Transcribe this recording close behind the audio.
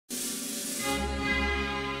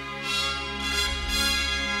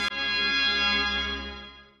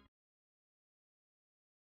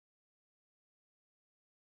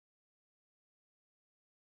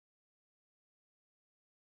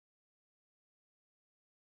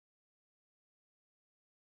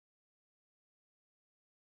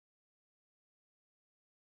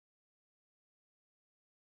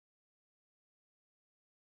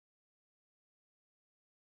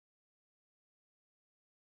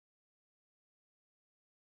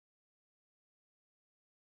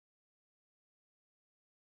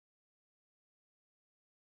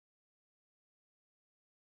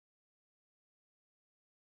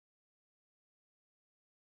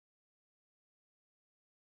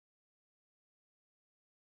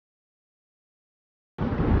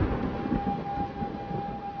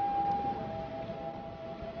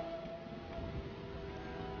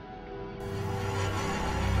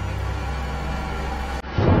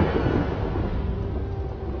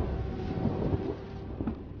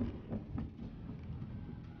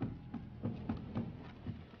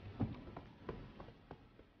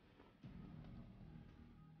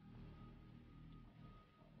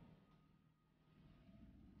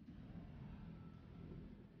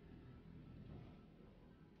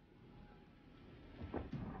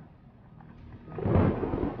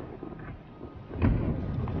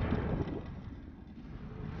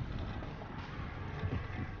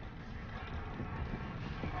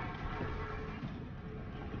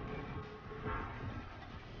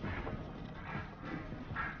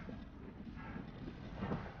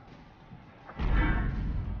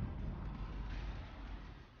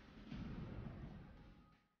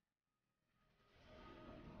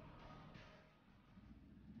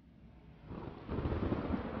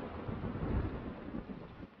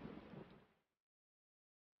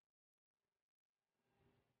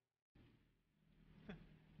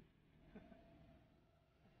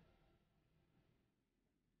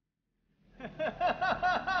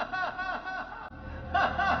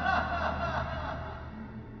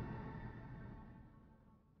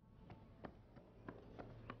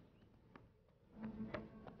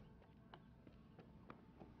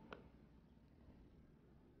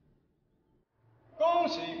恭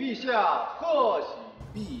喜陛下，贺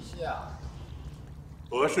喜陛下！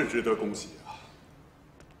何事值得恭喜啊？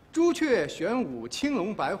朱雀、玄武、青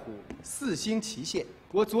龙、白虎，四星齐现。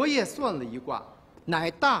我昨夜算了一卦，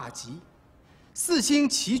乃大吉。四星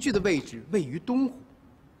齐聚的位置位于东湖，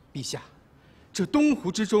陛下，这东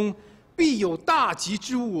湖之中必有大吉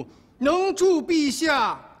之物，能助陛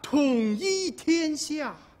下统一天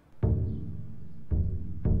下。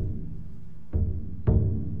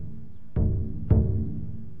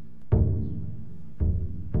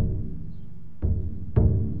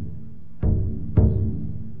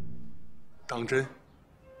 当真？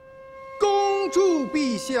恭祝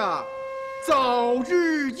陛下早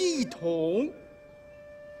日一统。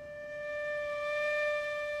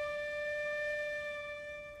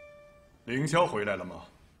凌霄回来了吗？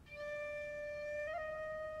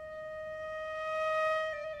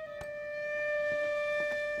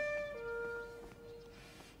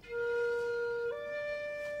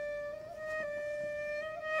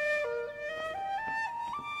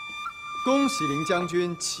恭喜凌将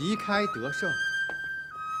军旗开得胜。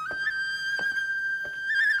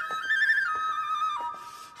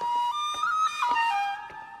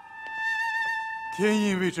 天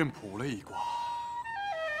印为朕卜了一卦，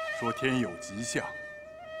说天有吉象，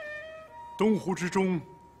东湖之中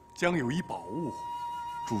将有一宝物，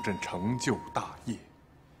助朕成就大业。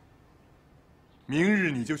明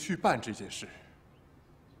日你就去办这件事，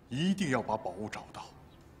一定要把宝物找到。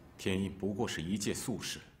天印不过是一介素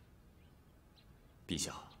士，陛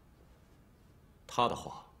下，他的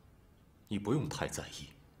话，你不用太在意。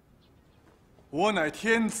我乃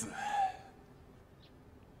天子。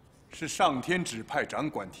 是上天指派掌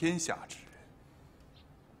管天下之人。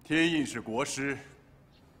天印是国师，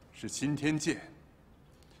是钦天监，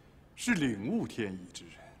是领悟天意之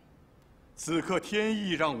人。此刻天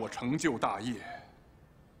意让我成就大业，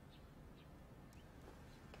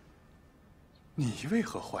你为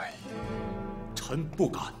何怀疑？臣不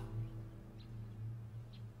敢。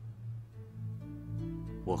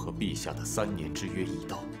我和陛下的3年之约已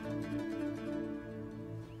到。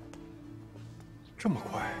这么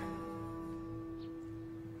快？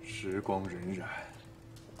 时光荏苒，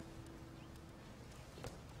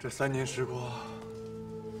这3年时光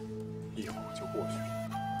一晃就过去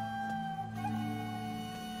了。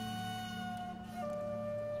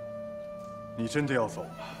你真的要走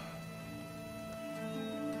了？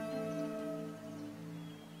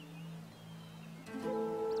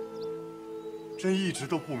朕一直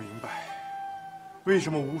都不明白，为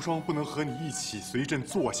什么无双不能和你一起随朕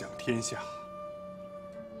坐享天下，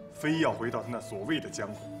非要回到他那所谓的江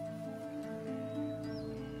湖。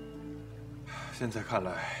 现在看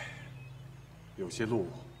来，有些路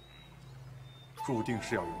注定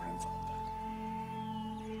是要有人走的。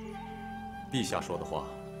陛下说的话，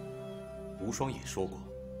无双也说过，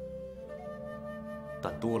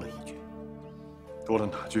但多了一句。多了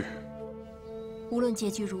哪句？无论结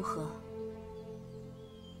局如何，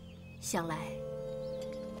想来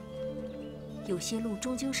有些路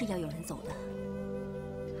终究是要有人走的。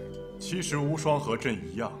其实无双和朕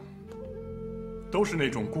一样。 都是那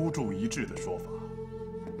种孤注一掷的说法，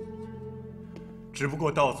只不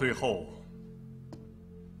过到最后，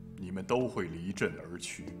你们都会离朕而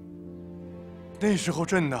去。那时候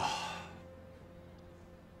朕呢，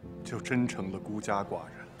就真成了孤家寡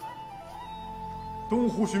人了。东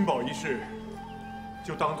湖寻宝一事，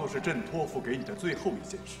就当作是朕托付给你的最后一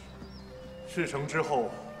件事。事成之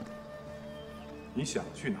后，你想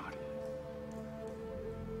去哪里，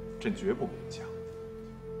朕绝不勉强。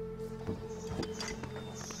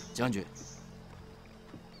 将军，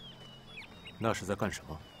那是在干什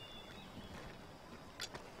么？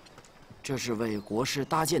这是为国师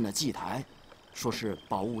搭建的祭台，说是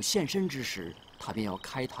宝物现身之时，他便要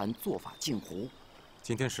开坛做法净湖。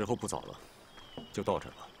今天时候不早了，就到这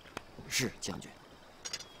儿吧。是将军。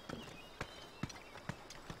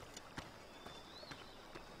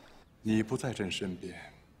你不在朕身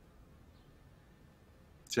边，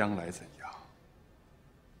将来怎样？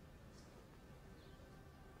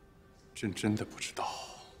 朕真的不知道。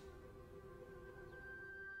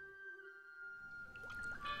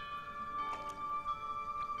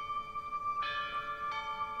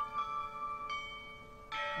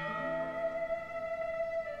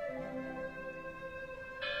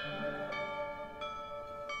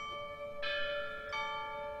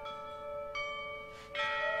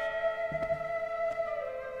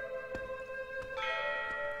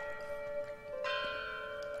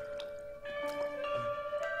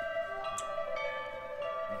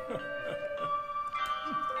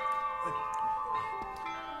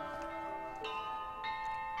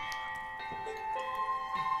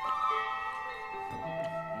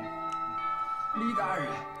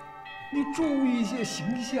你注意些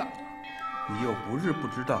形象。你又不是不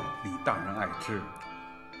知道李大人爱吃，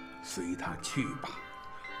随他去吧。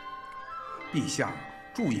陛下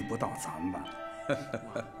注意不到咱们。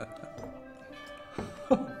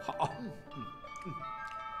好。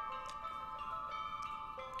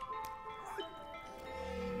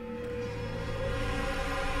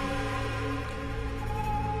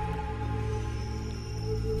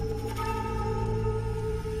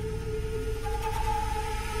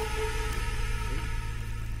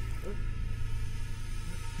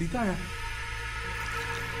李大人，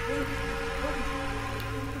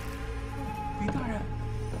李大人，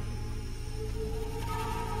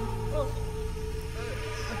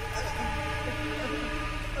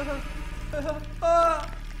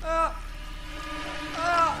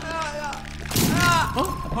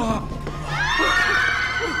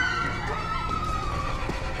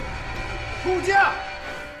出驾！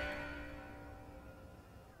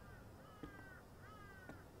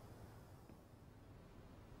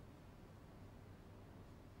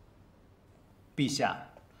陛下，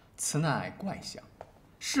此乃怪象，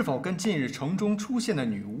是否跟近日城中出现的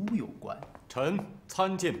女巫有关？臣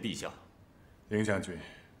参见陛下。凌将军，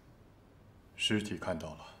尸体看到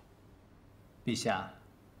了。陛下，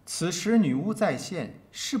此时女巫再现，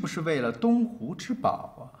是不是为了东湖之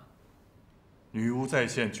宝啊？女巫再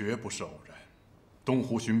现绝不是偶然，东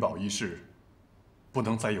湖寻宝一事，不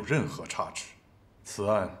能再有任何差池。此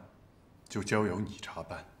案就交由你查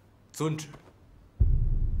办。遵旨。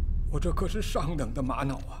我这可是上等的玛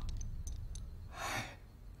瑙啊！唉，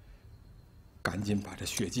赶紧把这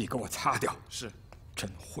血迹给我擦掉。是，真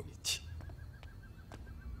晦气。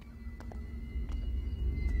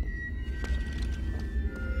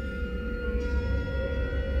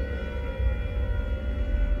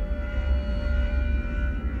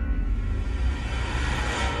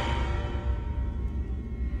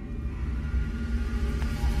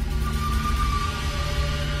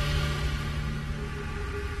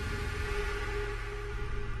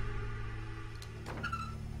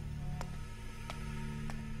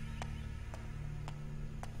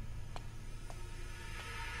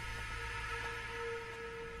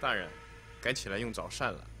大人，该起来用早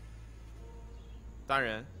膳了。大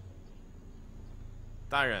人，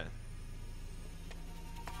大人，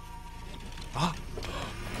啊！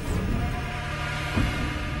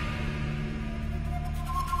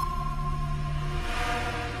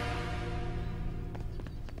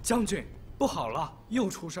将军，不好了，又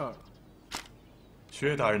出事儿了。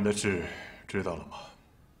薛大人的事知道了吗？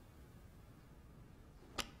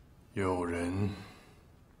有人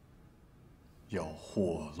要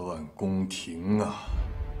祸乱宫廷啊！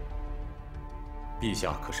陛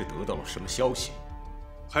下可是得到了什么消息？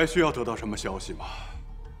还需要得到什么消息吗？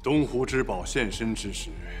东湖之宝现身之时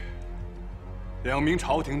，2名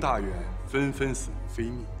朝廷大员纷纷死于非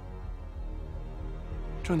命，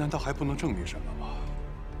这难道还不能证明什么吗？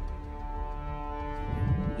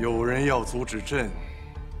有人要阻止朕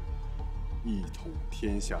一统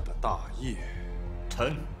天下的大业，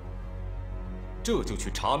臣这就去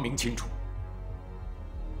查明清楚。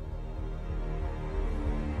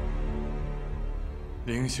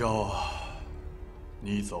凌霄啊，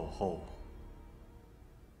你走后，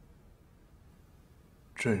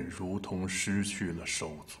朕如同失去了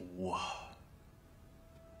手足啊！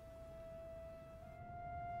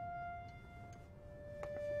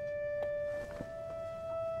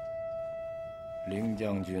凌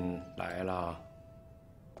将军来了。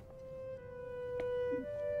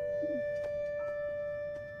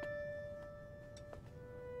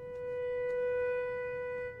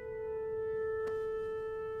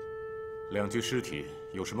2具尸体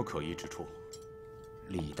有什么可疑之处？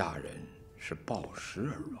李大人是暴食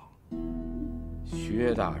而亡，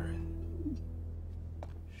薛大人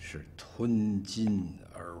是吞金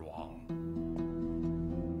而亡，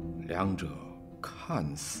两者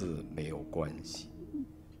看似没有关系，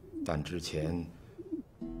但之前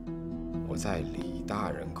我在李大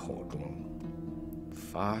人口中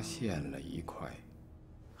发现了一块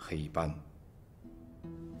黑斑。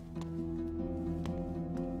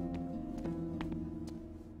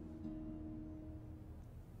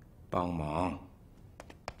帮忙，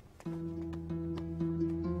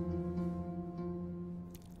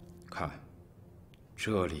看，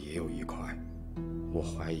这里也有一块，我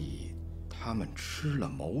怀疑他们吃了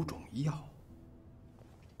某种药。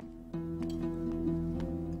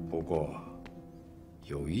不过，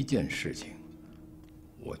有一件事情，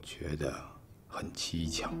我觉得很蹊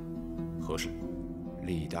跷。何事？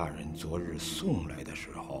厉大人昨日送来的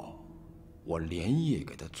时候，我连夜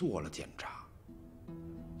给他做了检查。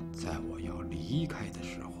 在我要离开的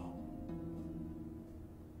时候，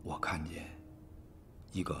我看见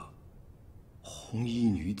一个红衣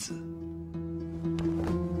女子。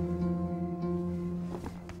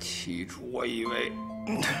起初我以为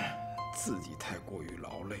自己太过于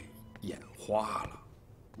劳累，眼花了。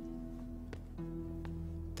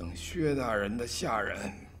等薛大人的下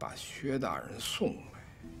人把薛大人送来，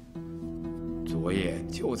昨夜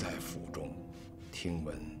就在府中听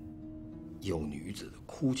闻有女子的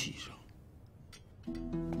哭泣声。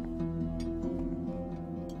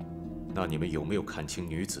那你们有没有看清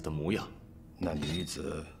女子的模样？那女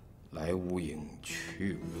子来无影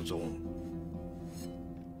去无踪，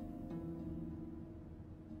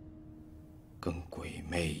跟鬼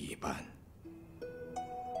魅一般。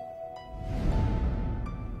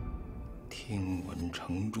听闻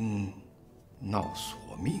城中闹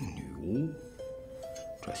索命女巫，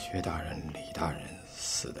这薛大人、李大人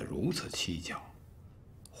死得如此蹊跷，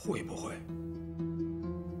会不会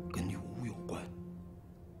跟女巫有关？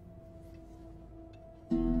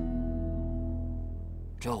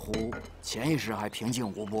这湖前一时还平静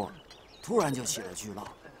无波，突然就起了巨浪，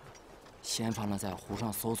掀翻了在湖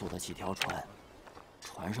上搜索的几条船，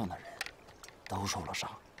船上的人都受了伤。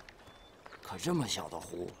可这么小的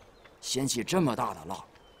湖，掀起这么大的浪，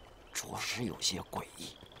着实有些诡异。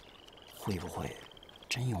会不会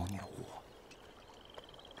真有女巫？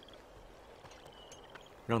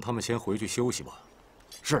让他们先回去休息吧。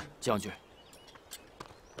是，将军。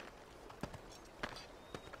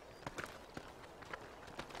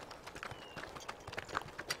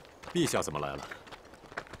陛下怎么来了？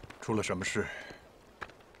出了什么事？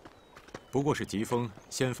不过是疾风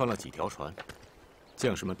掀翻了几条船，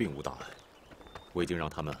将士们并无大碍。我已经让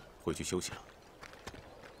他们回去休息了。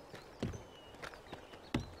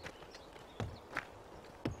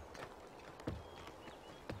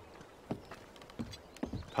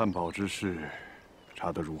探宝之事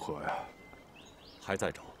查得如何呀？还在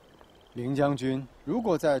找。凌将军，如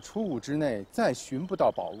果在初5之内再寻不到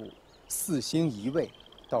宝物，4星移位，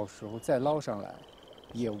到时候再捞上来，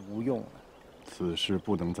也无用了。此事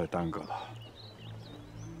不能再耽搁了，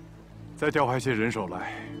再调派些人手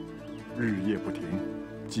来，日夜不停，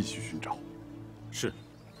继续寻找。是。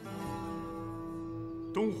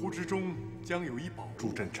东湖之中将有一宝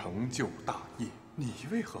助朕成就大业，你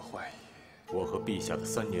为何怀疑？我和陛下的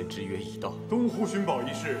3年之约已到。东湖寻宝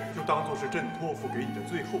一事，就当作是朕托付给你的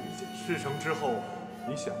最后一件事。事成之后，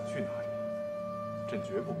你想去哪里，朕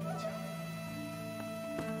绝不勉强。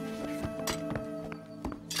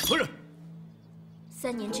何人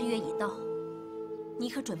？3年之约已到，你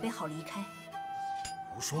可准备好离开？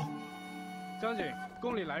胡说！将军，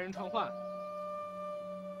宫里来人传唤。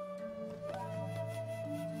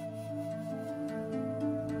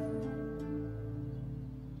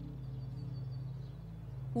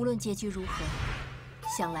无论结局如何，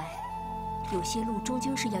想来有些路终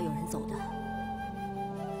究是要有人走的。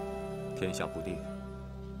天下不定，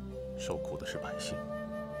受苦的是百姓。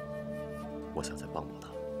我想再帮帮他。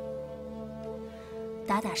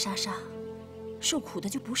打打杀杀，受苦的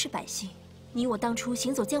就不是百姓。你我当初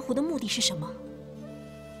行走江湖的目的是什么？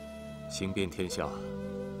行遍天下，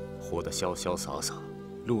活得潇潇洒洒，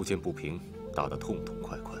路见不平，打得痛痛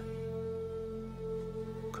快快。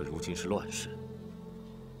可如今是乱世，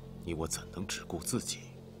你我怎能只顾自己，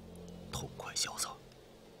痛快潇洒？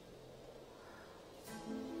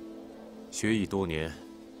学艺多年，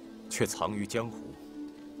却藏于江湖，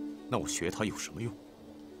那我学它有什么用？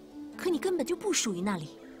可你根本就不属于那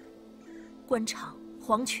里。官场、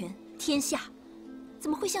皇权、天下，怎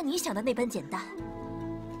么会像你想的那般简单？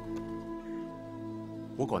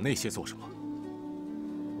我管那些做什么？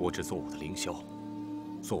我只做我的凌霄，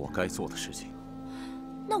做我该做的事情。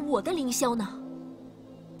那我的凌霄呢？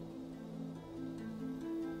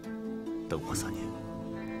等我3年，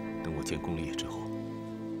等我建功立业之后，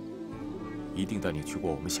一定带你去过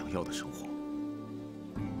我们想要的生活。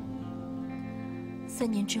3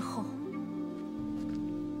年之后，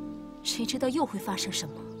谁知道又会发生什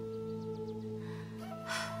么？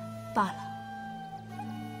罢了，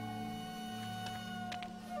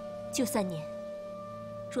就3年。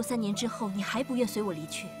若3年之后你还不愿随我离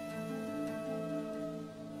去，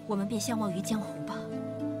我们便相忘于江湖吧。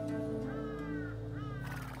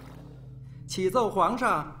启奏皇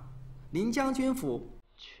上，临将军府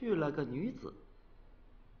去了个女子。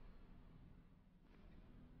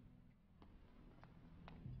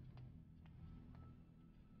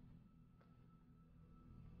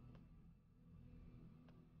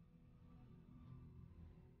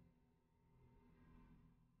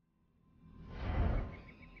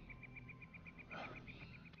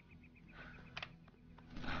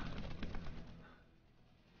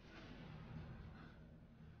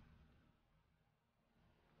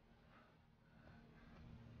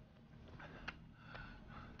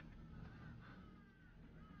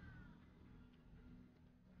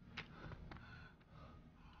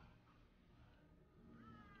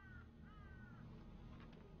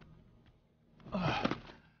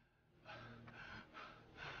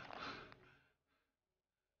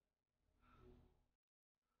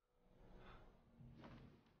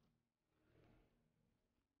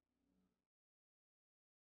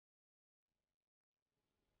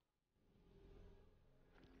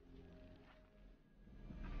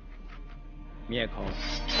灭口。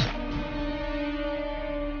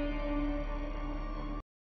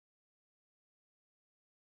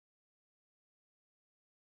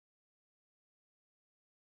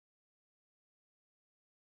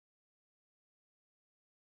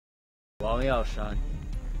王要杀你，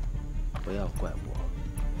不要怪我。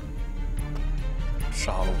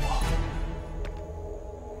杀了我，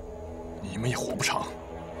你们也活不长。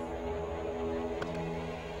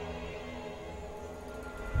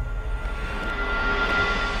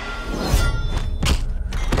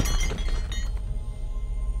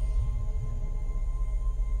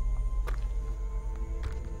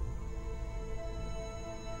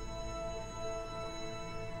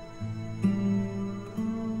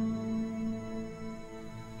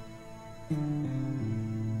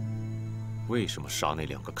为什么杀那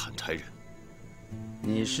2个砍柴人？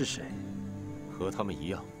你是谁？和他们一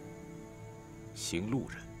样，行路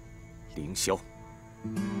人，凌霄。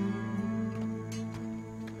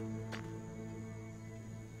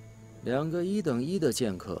2个1等1的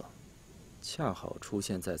剑客，恰好出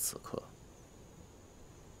现在此刻。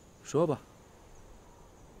说吧，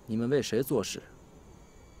你们为谁做事？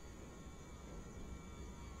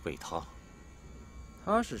为他。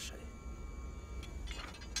他是谁？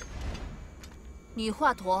女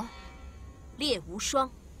华佗，猎无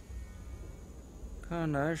双。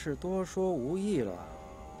看来是多说无益了。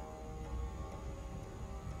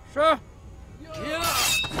是。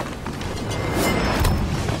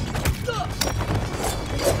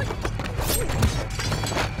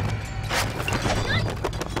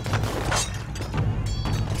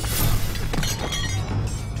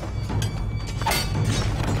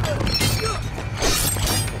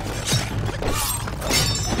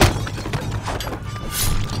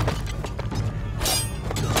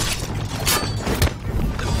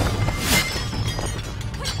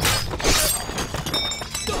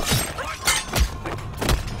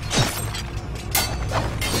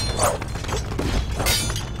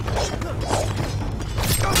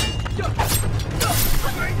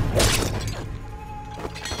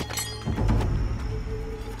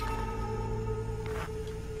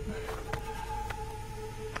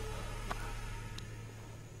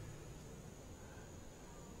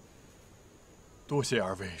多谢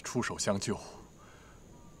2位出手相救。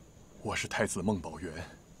我是太子孟宝元，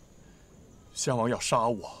襄王要杀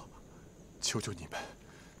我，求求你们，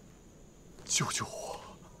救救我！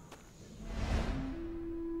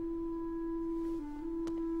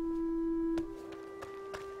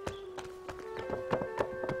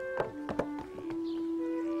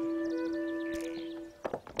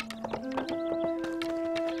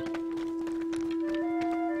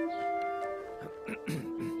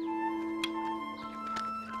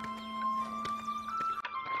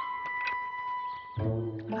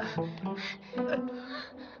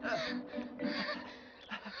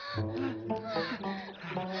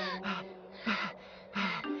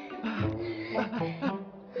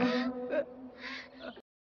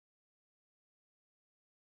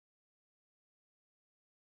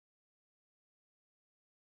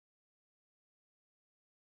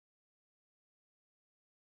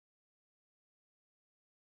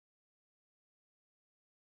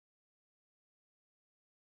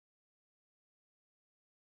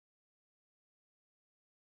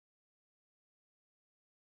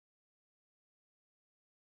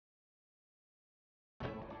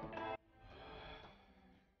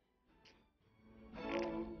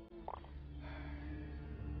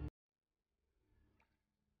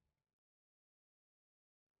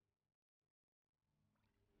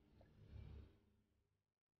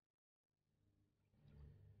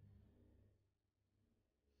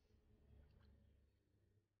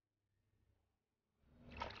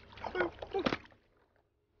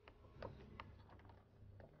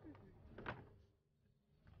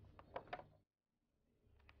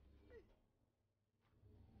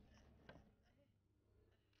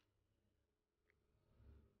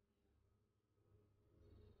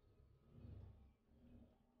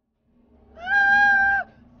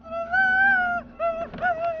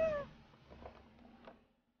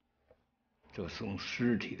这送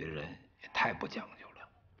尸体的人也太不讲究了，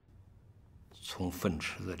从粪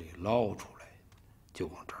池子里捞出来，就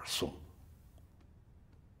往这儿送，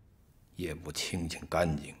也不清清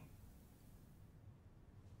干净。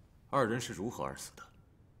2人是如何而死的？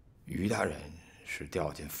于大人是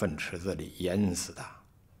掉进粪池子里淹死的，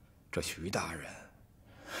这徐大人，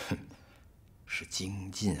哼，是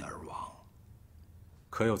精尽而亡。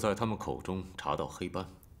可有在他们口中查到黑斑？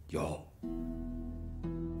有。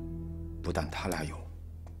不但他俩有，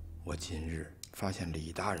我今日发现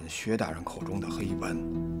李大人、薛大人口中的黑斑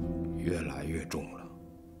越来越重了。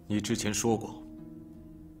你之前说过，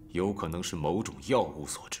有可能是某种药物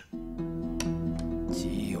所致。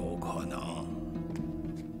极有可能。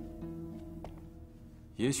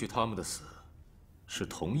也许他们的死是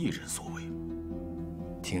同一人所为。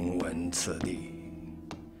听闻此地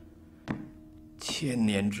1000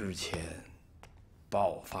年之前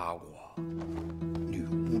爆发过女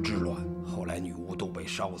巫之乱，后来女巫都被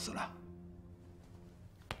烧死了。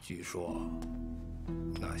据说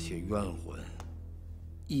那些冤魂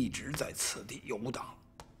一直在此地游荡，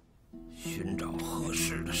寻找合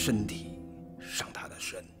适的身体上他的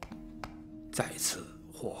身，再次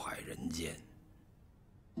祸害人间。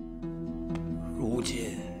如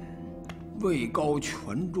今位高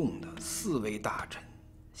权重的4位大臣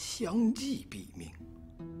相继毙命，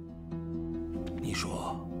你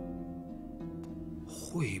说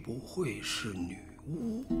会不会是女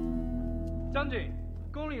巫？将军，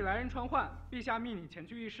宫里来人传唤，陛下命你前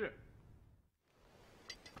去议事。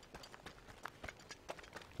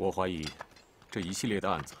我怀疑，这一系列的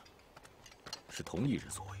案子是同一人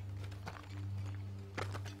所为。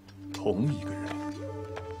同一个人。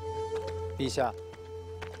陛下，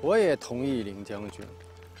我也同意林将军。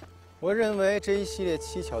我认为这一系列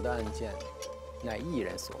蹊跷的案件，乃一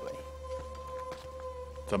人所为。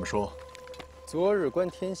怎么说？昨日观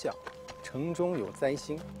天象，城中有灾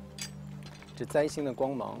星。这灾星的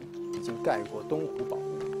光芒已经盖过东湖宝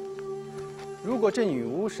物。如果这女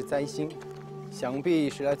巫是灾星，想必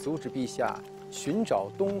是来阻止陛下寻找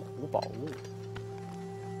东湖宝物。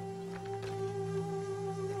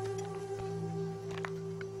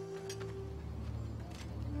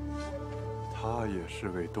他也是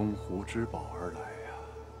为东湖之宝而来呀。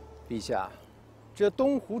陛下，这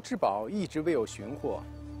东湖之宝一直未有寻获，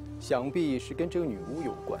想必是跟这个女巫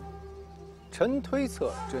有关。臣推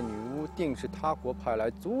测，这女巫定是他国派来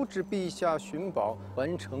阻止陛下寻宝，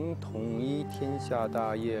完成统一天下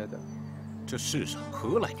大业的。这世上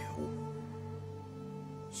何来女巫？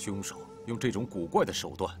凶手用这种古怪的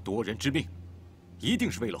手段夺人之命，一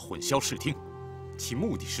定是为了混淆视听。其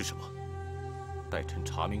目的是什么？待臣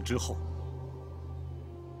查明之后，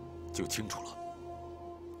就清楚了。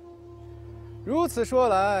如此说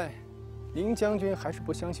来，林将军还是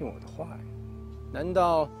不相信我的话呀？难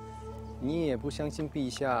道你也不相信陛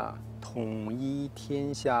下统一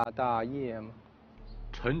天下大业吗？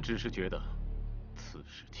臣只是觉得此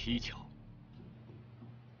事蹊跷，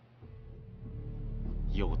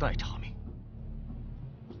有待查明。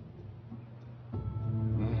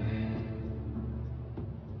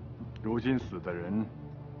如今死的人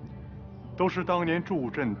都是当年助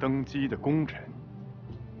朕登基的功臣，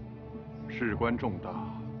事关重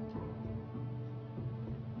大，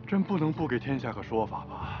朕不能不给天下个说法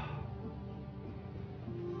吧？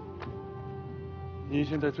你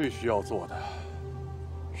现在最需要做的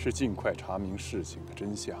是尽快查明事情的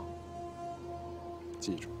真相。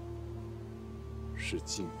记住，是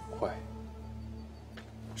尽快。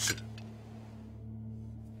是。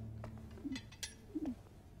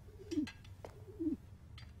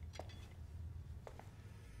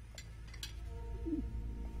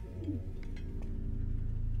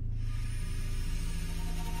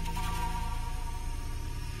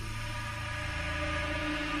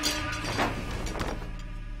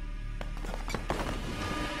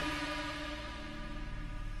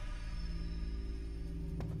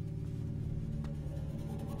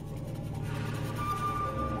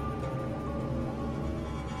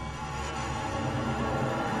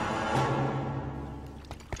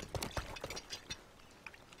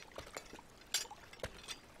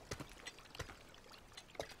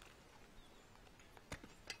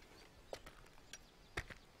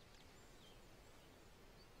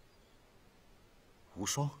无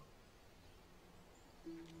双，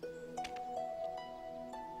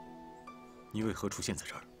你为何出现在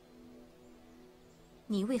这儿？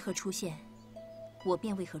你为何出现，我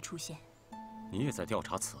便为何出现。你也在调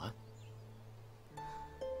查此案？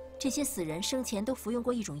这些死人生前都服用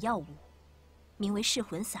过一种药物，名为噬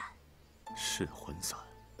魂散。噬魂散。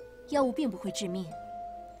药物并不会致命，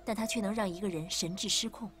但它却能让一个人神志失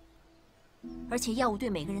控。而且药物对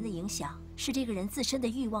每个人的影响是这个人自身的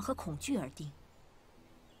欲望和恐惧而定。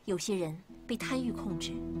有些人被贪欲控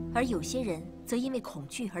制，而有些人则因为恐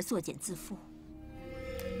惧而作茧自缚。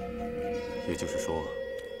也就是说，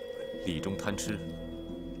李忠贪吃，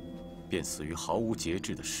便死于毫无节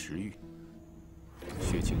制的食欲；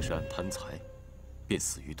薛青山贪财，便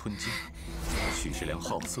死于吞金；许世良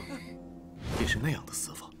好色，便是那样的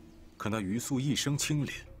死法。可那于素一生清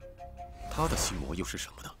廉，他的心魔又是什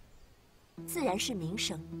么呢？自然是名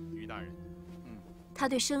声。于大人，他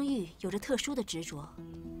对声誉有着特殊的执着，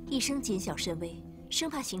一生谨小慎微，生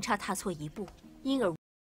怕行差踏错一步，因而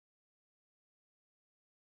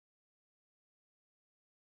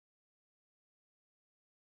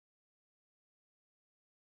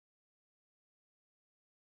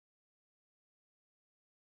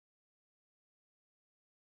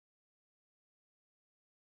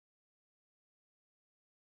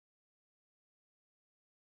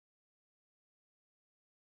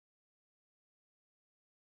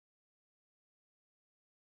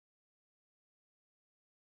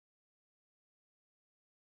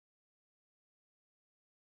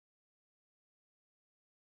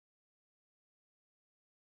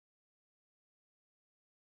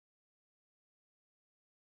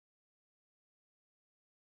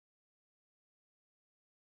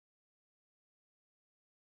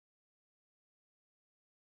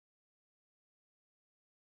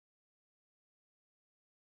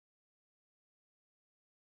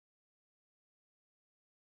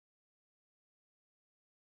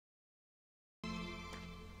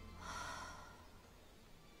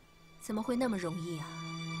怎么会那么容易啊？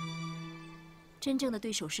真正的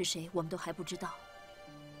对手是谁，我们都还不知道。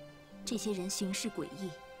这些人行事诡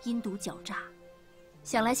异，阴毒狡诈，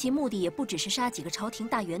想来其目的也不只是杀几个朝廷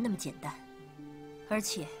大员那么简单。而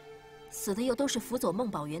且，死的又都是辅佐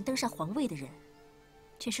孟宝元登上皇位的人，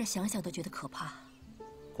这事想想都觉得可怕。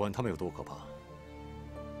管他们有多可怕，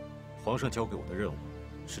皇上交给我的任务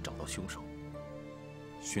是找到凶手，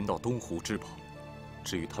寻到东湖之宝。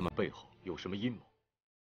至于他们背后有什么阴谋，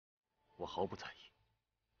我毫不在意。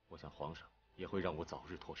我想皇上也会让我早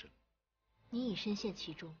日脱身。你已深陷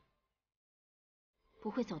其中，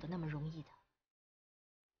不会走得那么容易的。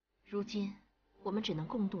如今我们只能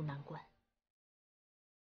共度难关，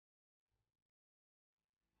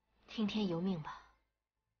听天由命吧。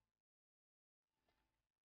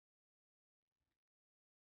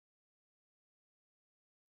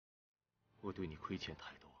我对你亏欠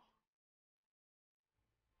太多，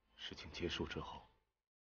事情结束之后，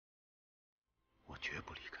我绝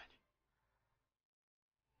不离开你。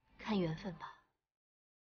看缘分吧。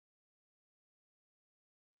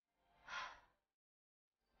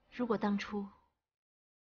如果当初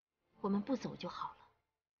我们不走就好了。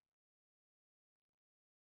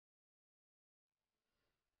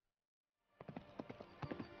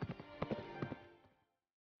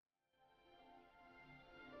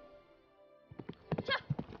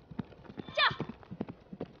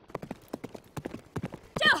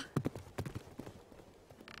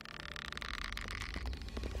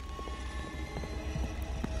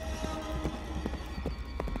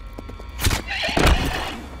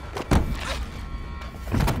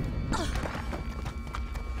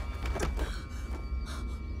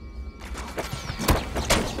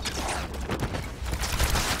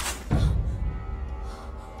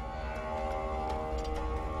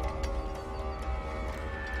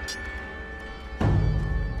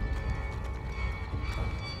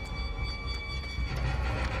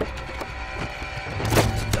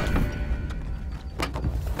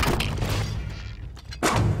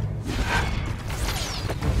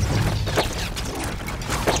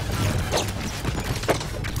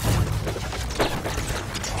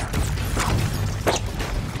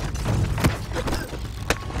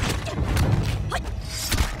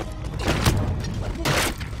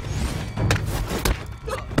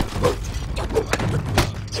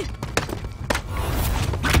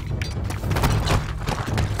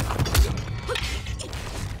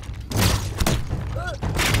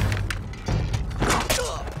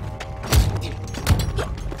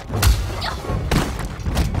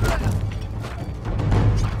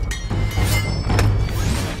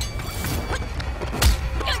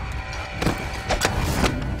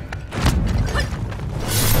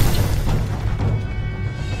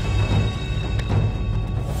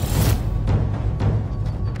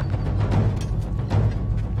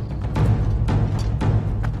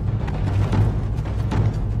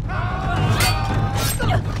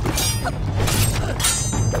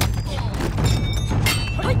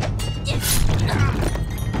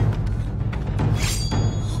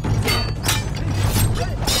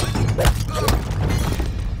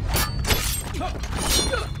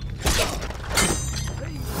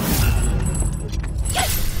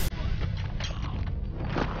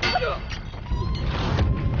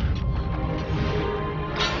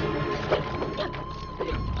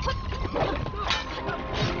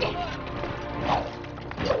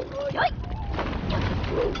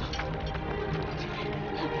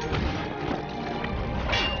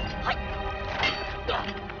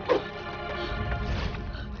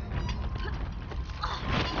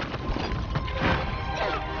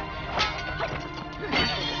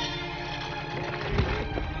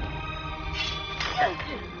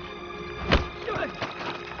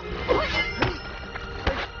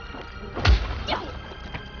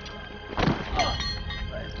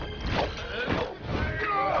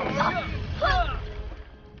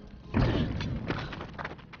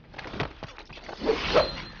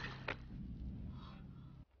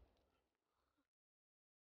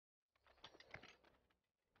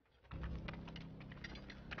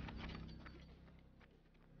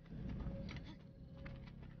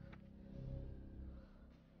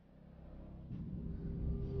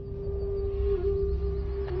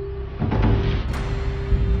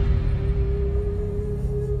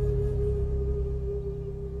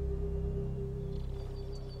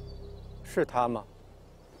是他吗？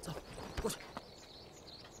走，过去。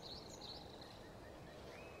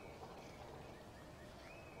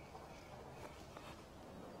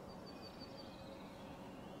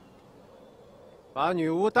把女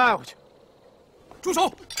巫带回去。住手！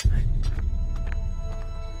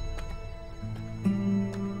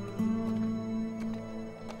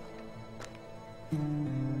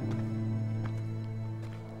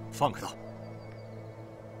放开他。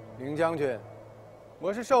林将军，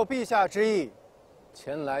我是受陛下之意，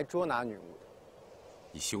前来捉拿女巫的。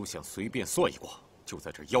你休想随便算一卦，就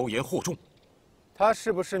在这妖言惑众。她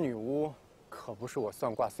是不是女巫，可不是我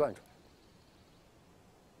算卦算出来的。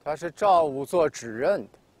她是赵仵作指认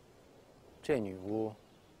的。这女巫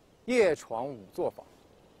夜闯仵作坊，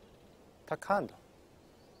她看到了。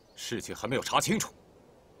事情还没有查清楚，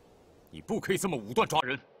你不可以这么武断抓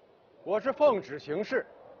人。我是奉旨行事，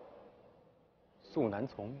素难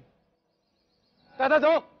从命。带他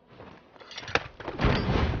走。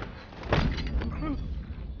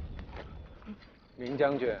林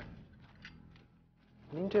将军，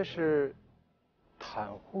您这是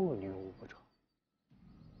袒护女巫不成？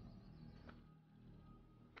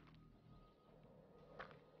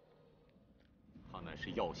他乃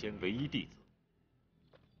是药仙唯一弟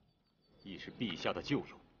子，亦是陛下的旧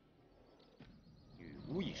友。女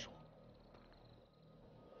巫一说，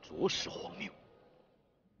着实荒谬。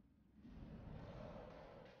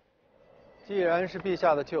既然是陛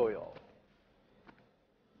下的旧友，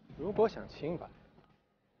如果想清白，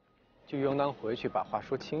就应当回去把话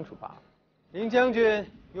说清楚罢了。林将军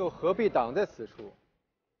又何必挡在此处，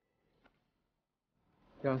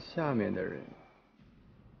让下面的人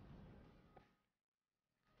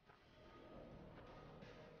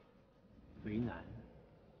为难？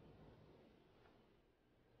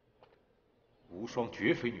无双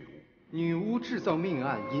绝非女巫。女巫制造命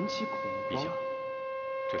案，引起恐慌。陛下，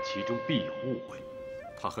这其中必有误会。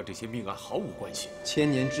她和这些命案毫无关系。千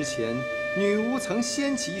年之前，女巫曾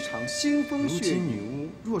掀起一场腥风血雨。如今女巫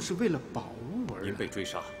若是为了宝物而来，您被追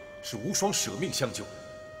杀，是无双舍命相救。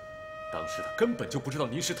当时他根本就不知道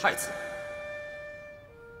您是太子。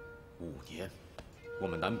5年，我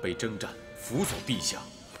们南北征战，辅佐陛下，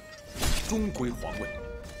终归皇位。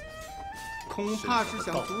恐怕是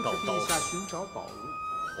想阻止陛下寻找宝物。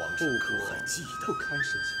皇上可还记得？不堪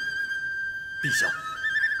设想。陛下，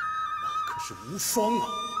那可是无双啊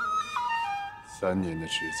！3年的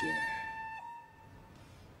时间，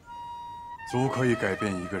足可以改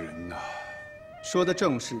变一个人呐。说的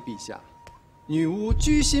正是陛下。女巫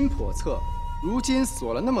居心叵测，如今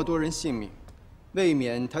索了那么多人性命，为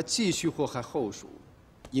免她继续祸害后属，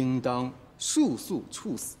应当速速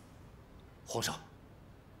处死。皇上，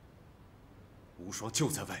无双就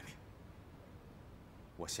在外面，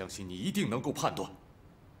我相信你一定能够判断，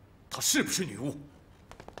她是不是女巫。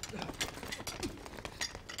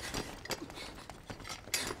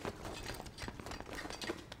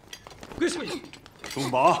归顺你。松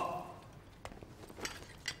绑。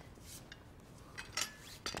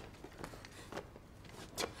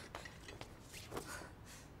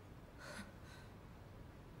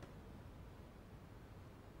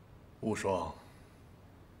无双，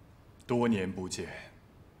多年不见，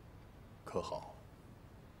可好？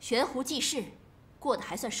悬壶济世，过得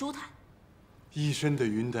还算舒坦。一身的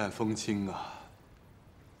云淡风轻啊，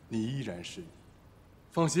你依然是你。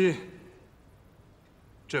放心，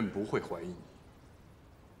朕不会怀疑你。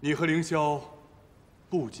你和凌霄，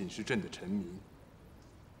不仅是朕的臣民，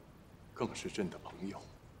更是朕的朋友。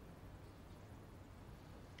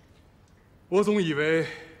我总以为，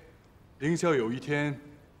凌霄有一天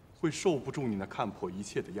会受不住你那看破一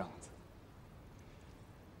切的样子，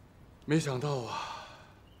没想到啊，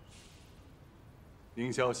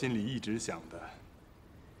凌霄心里一直想的，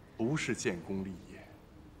不是建功立业，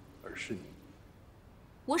而是你。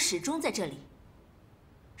我始终在这里，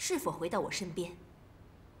是否回到我身边，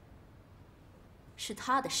是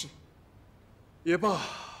他的事。也罢，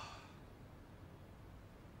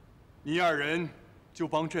你2人就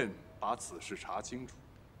帮朕把此事查清楚。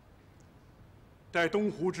待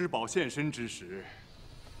东湖之宝现身之时，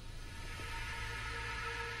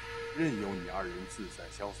任由你2人自在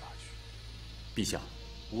潇洒去。陛下，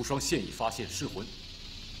无双现已发现失魂。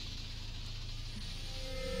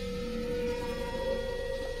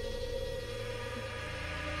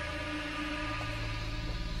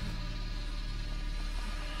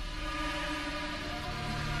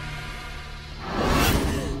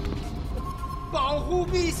保护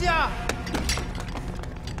陛下！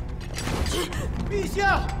陛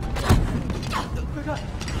下，快看，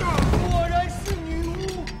果然是女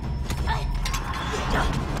巫！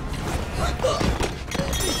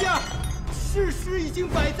陛下，事实已经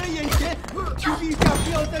摆在眼前，请陛下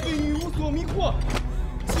不要再被女巫所迷惑，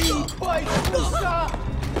尽快诛杀！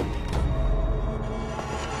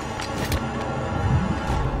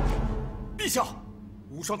陛下，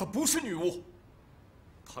无双她不是女巫，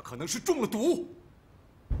她可能是中了毒。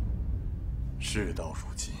事到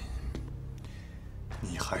如今，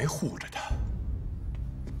你还护着他，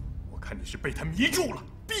我看你是被他迷住了。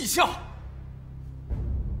陛下，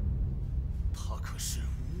她可是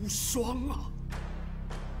无双啊！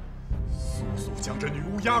速速将这女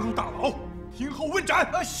巫押入大牢，听候问斩。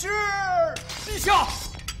是，陛下，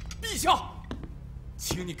陛下，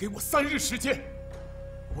请你给我3日时间，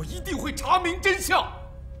我一定会查明真相。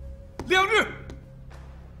2日，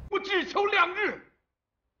我只求2日。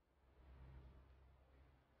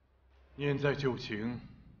念在旧情，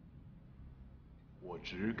我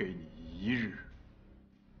只给你1日。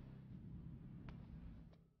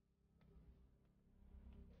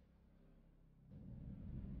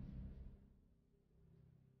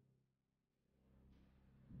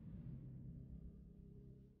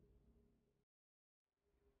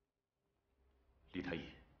李太医，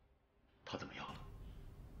她怎么样了？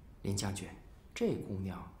林将军，这姑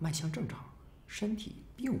娘脉象正常，身体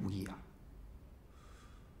并无异样。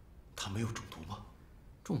她没有中毒吗？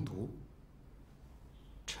中毒？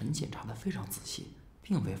臣检查的非常仔细，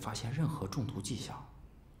并未发现任何中毒迹象。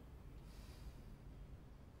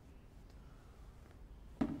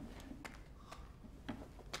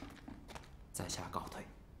在下告退。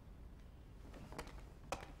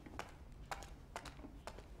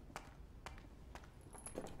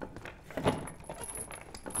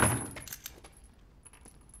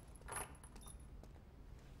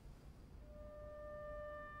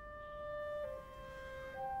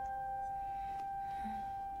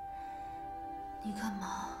你干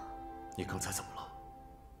嘛？你刚才怎么了？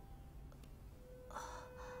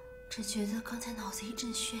只觉得刚才脑子一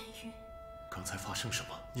阵眩晕。刚才发生什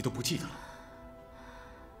么，你都不记得了？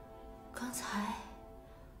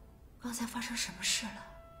刚才发生什么事了？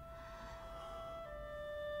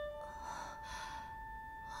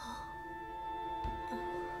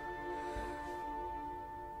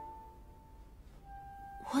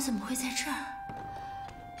我怎么会在这儿？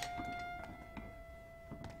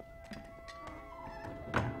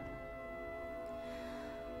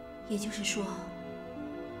也就是说，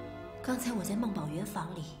刚才我在梦宝园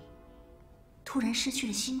房里，突然失去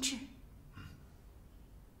了心智。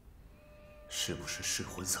是不是噬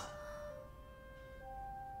魂散？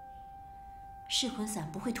噬魂散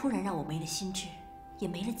不会突然让我没了心智，也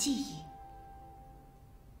没了记忆。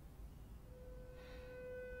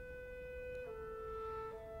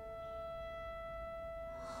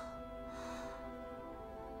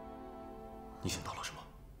你想到了什么？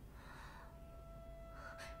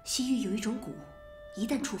西域有一种蛊，一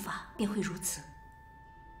旦触发便会如此。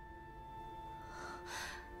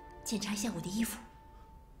检查一下我的衣服。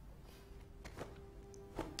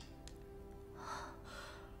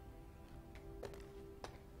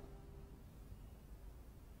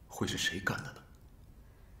会是谁干的呢？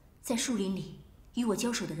在树林里与我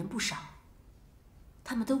交手的人不少，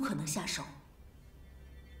他们都可能下手。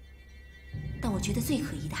但我觉得最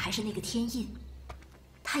可疑的还是那个天印，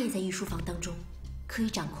他也在御书房当中，可以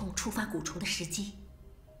掌控触发蛊虫的时机。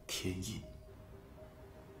天印。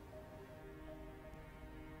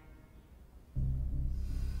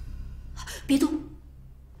别动！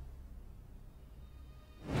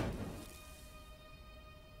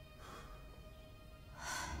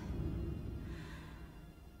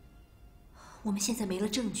我们现在没了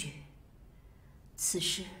证据，此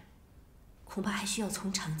事恐怕还需要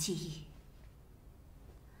从长计议。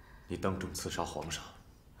你当众刺杀皇上，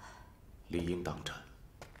理应当斩。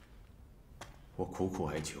我苦苦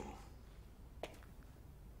哀求，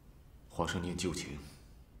皇上念旧情，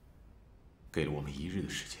给了我们1日的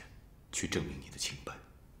时间，去证明你的清白。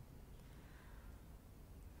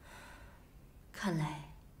看来，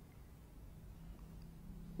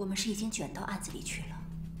我们是已经卷到案子里去了。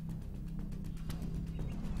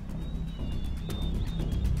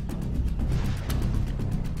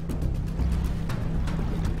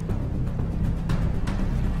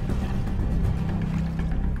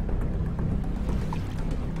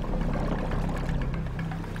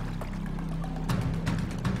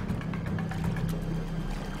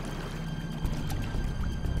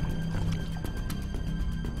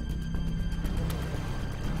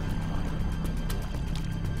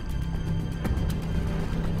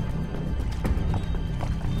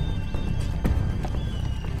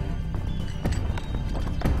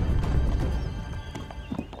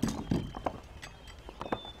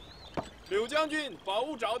柳将军，宝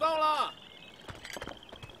物找到了。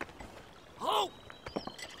好，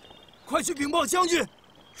快去禀报将军，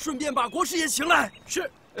顺便把国师爷请来。是。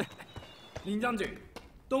林将军，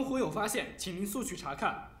东湖有发现，请您速去查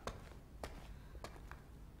看。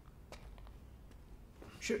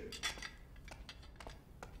是。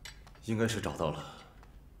应该是找到了。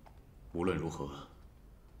无论如何，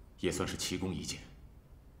也算是奇功一件。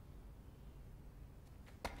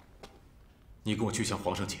你跟我去向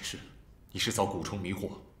皇上解释，你是遭蛊虫迷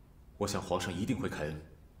惑，我想皇上一定会开恩，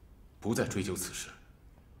不再追究此事。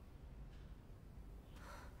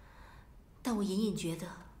但我隐隐觉得，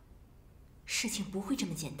事情不会这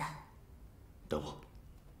么简单。等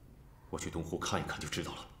我去东湖看一看就知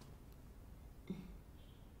道了。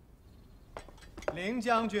凌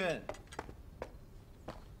将军，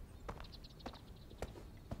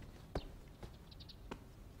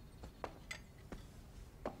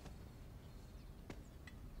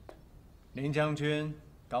凌将军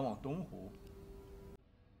赶往东湖。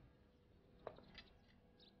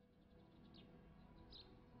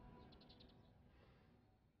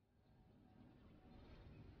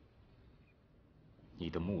你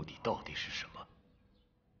的目的到底是什么？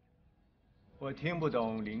我听不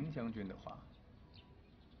懂凌将军的话。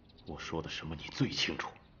我说的什么你最清楚。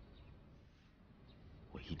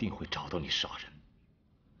我一定会找到你杀人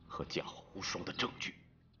和嫁祸无双的证据。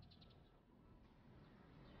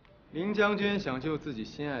凌将军想救自己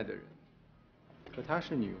心爱的人，可她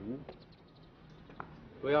是女巫，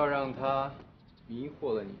不要让她迷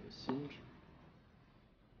惑了你的心智。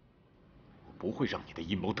我不会让你的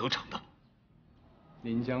阴谋得逞的。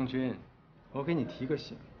林将军，我给你提个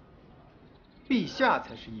醒，陛下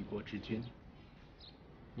才是一国之君。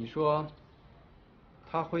你说，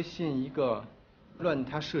他会信一个乱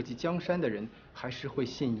他社稷江山的人，还是会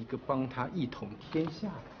信一个帮他一统天下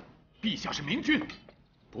的人？陛下是明君，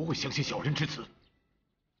不会相信小人之词。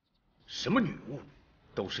什么女巫，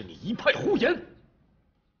都是你一派胡言。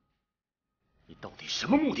你到底什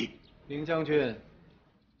么目的？凌将军，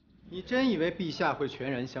你真以为陛下会全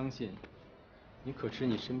然相信？你可知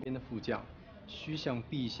你身边的副将需向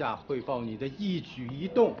陛下汇报你的一举一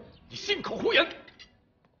动？你信口胡言！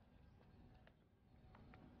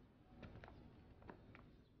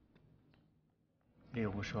猎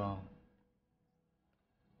无双，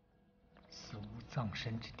死无葬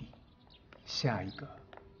身之地，下一个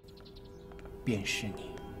便是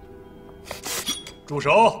你。住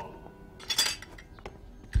手！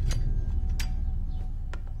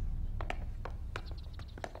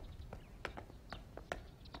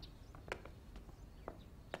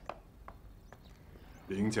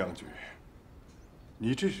凌将军，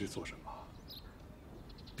你这是做什么？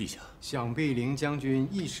陛下，想必凌将军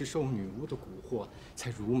亦是受女巫的蛊惑，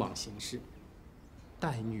才鲁莽行事。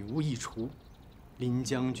待女巫一除，林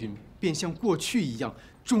将军便像过去一样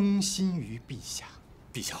忠心于陛下。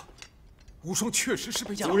陛下，无双确实是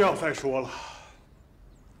被不要再说了，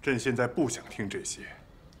朕现在不想听这些。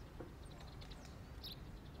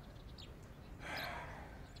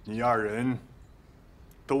你二人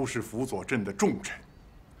都是辅佐朕的重臣，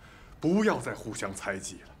不要再互相猜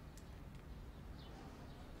忌了。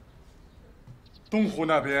东湖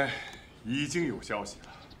那边已经有消息了，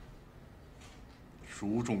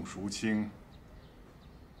孰重孰轻，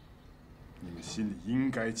你们心里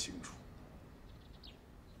应该清楚。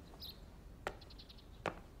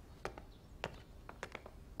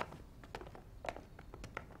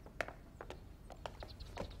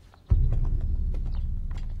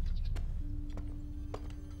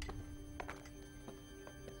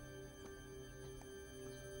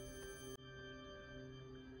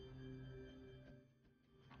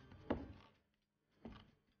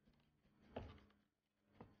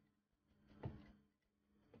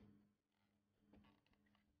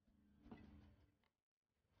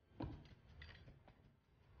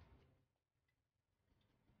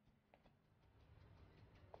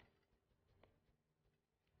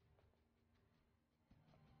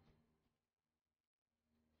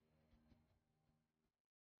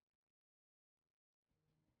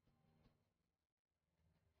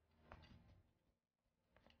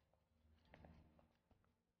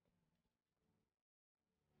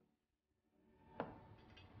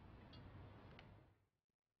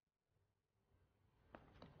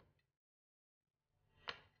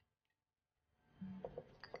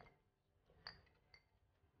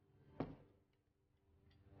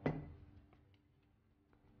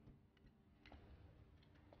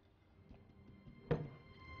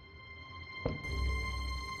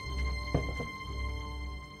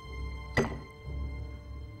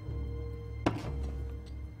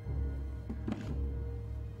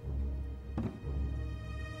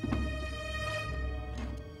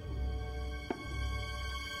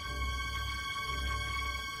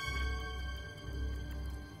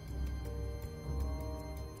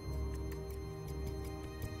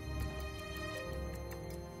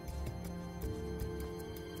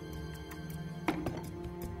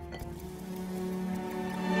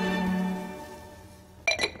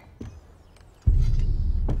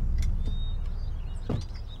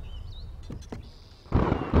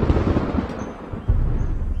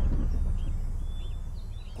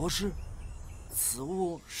国师，此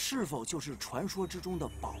物是否就是传说之中的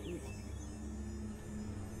宝物？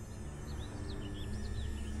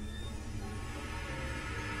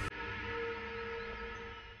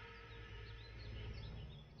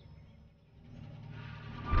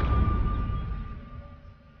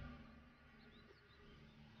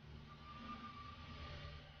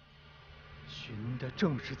寻的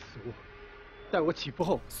正是此物。待我起步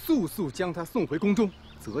后，速速将他送回宫中，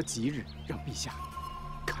择吉日让陛下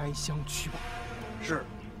开箱取宝。是。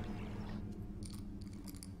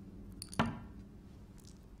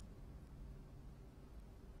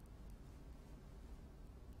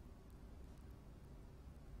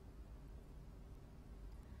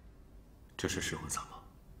这是噬魂伞吗？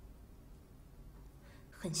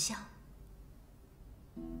很像。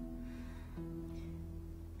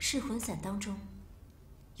噬魂伞当中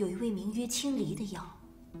有一味名曰青梨的药，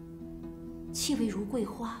气味如桂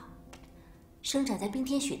花，生长在冰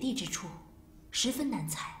天雪地之处，十分难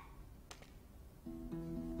采。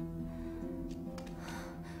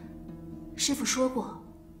师父说过，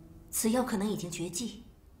此药可能已经绝迹，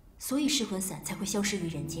所以噬魂伞才会消失于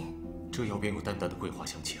人间。这药便有淡淡的桂花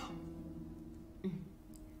香气啊。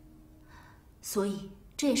所以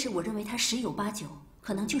这也是我认为它10有8九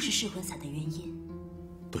可能就是噬魂伞的原因。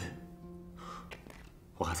对，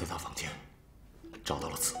我还在大房间找到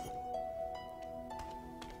了此物。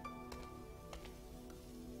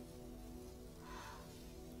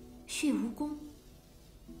血蜈蚣，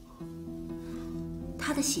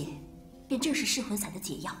他的血便正是噬魂伞的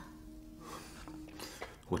解药。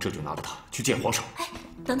我这就拿着它去见皇上。哎，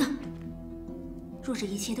等等，若这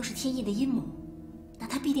一切都是天印的阴谋，那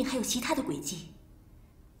他必定还有其他的诡计。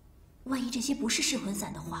万一这些不是噬魂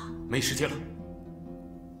伞的话，没时间了，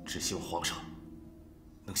只希望皇上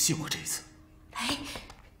能信我这一次。哎，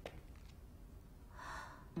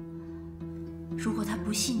如果他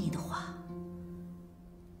不信你的话，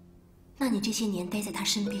那你这些年待在他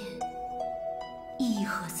身边，意义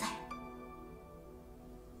何在？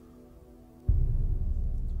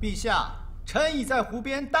陛下，臣已在湖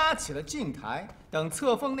边搭起了镜台，等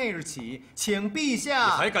册封那日起，请陛下。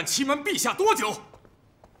你还敢欺瞒陛下多久？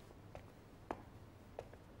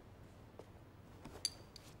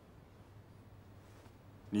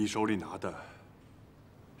你手里拿的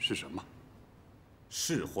是什么？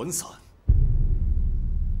噬魂伞。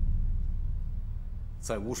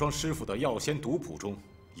在无双师傅的药仙毒谱中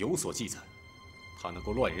有所记载，它能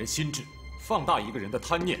够乱人心智，放大一个人的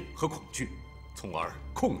贪念和恐惧，从而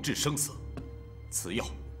控制生死。此药，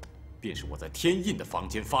便是我在天印的房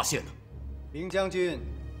间发现的。林将军，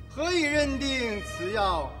何以认定此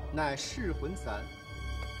药乃噬魂伞？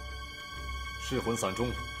噬魂伞中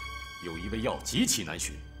有一味药极其难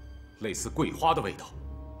寻，类似桂花的味道，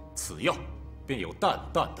此药便有淡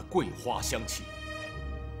淡的桂花香气。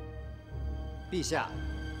陛下，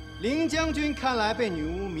林将军看来被女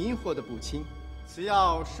巫迷惑的不轻。此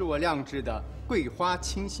药是我酿制的桂花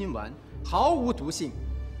清心丸，毫无毒性。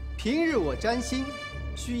平日我占星，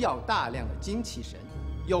需要大量的精气神，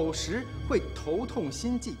有时会头痛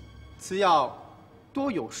心悸，此药多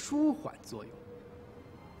有舒缓作用。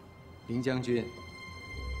林将军，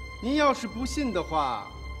您要是不信的话，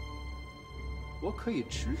我可以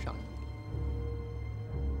持上一。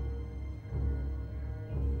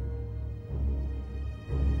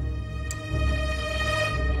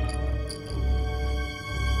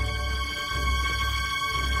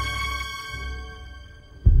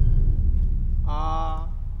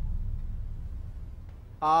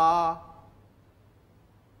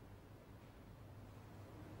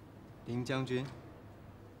林将军，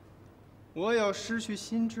我有失去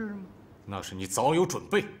心智吗？那是你早有准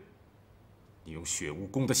备。你用血蜈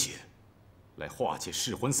蚣的血来化解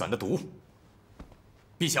噬魂伞的毒。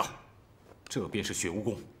陛下，这便是血蜈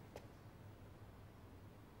蚣。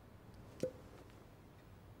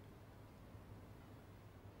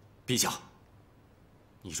陛下，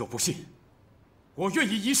你若不信，我愿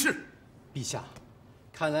意一试。陛下，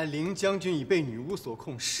看来林将军已被女巫所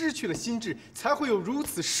控，失去了心智，才会有如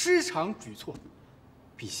此失常举措。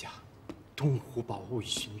陛下，东湖宝物已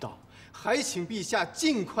寻到，还请陛下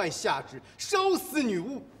尽快下旨烧死女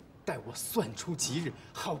巫，待我算出吉日，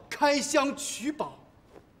好开箱取宝。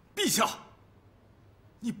陛下，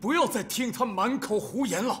你不要再听他满口胡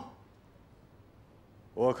言了。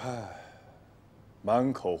我看，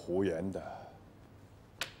满口胡言的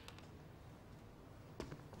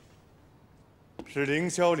是凌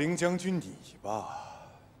霄凌将军你吧？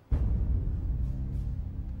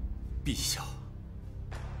陛下，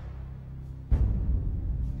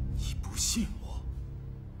你不信我？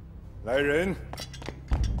来人，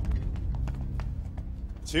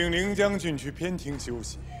请凌将军去偏厅休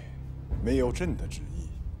息，没有朕的旨意，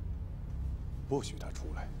不许他出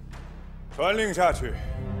来。传令下去，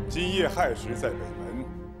今夜亥时在北门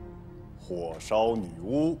火烧女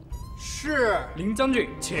巫。是。凌将军，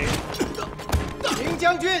请。凌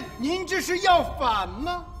将军，您这是要反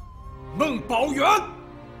吗？孟宝元，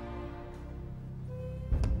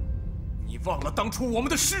你忘了当初我们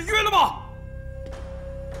的誓约了吗？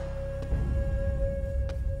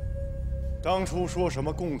当初说什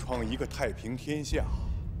么共创一个太平天下，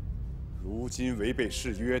如今违背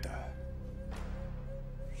誓约的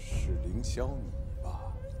是凌霄你吧？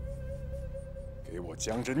给我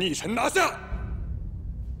将这逆臣拿下！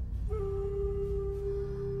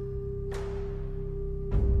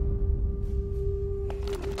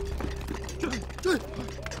站住！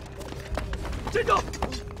站住！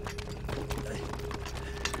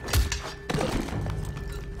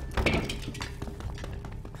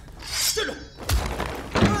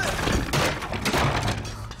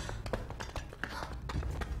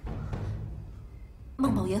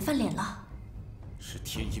孟宝元翻脸了，是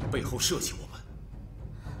天印背后设计我们。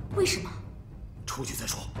为什么？出去再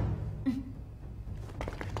说。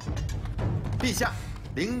陛下，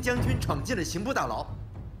凌将军闯进了刑部大牢。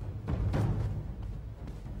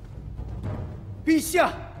陛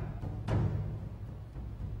下，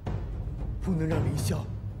不能让凌霄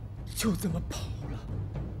就这么跑了。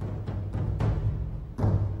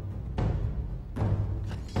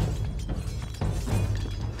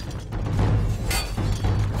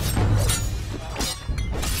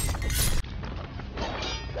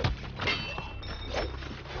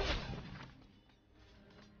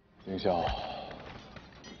凌霄，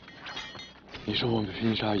你说我们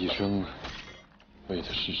拼杀一生，为的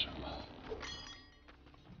是什么？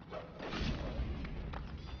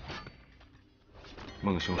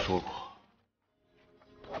孟兄说过，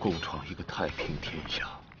共创一个太平天下。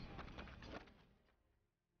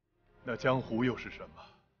那江湖又是什么？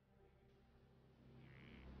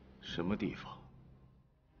什么地方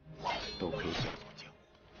都可以叫做江湖。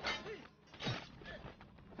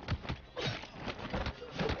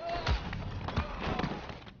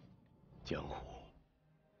江湖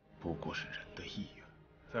不过是人的意愿。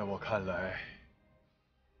在我看来，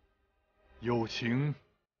有情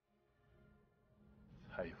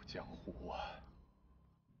才有江湖啊！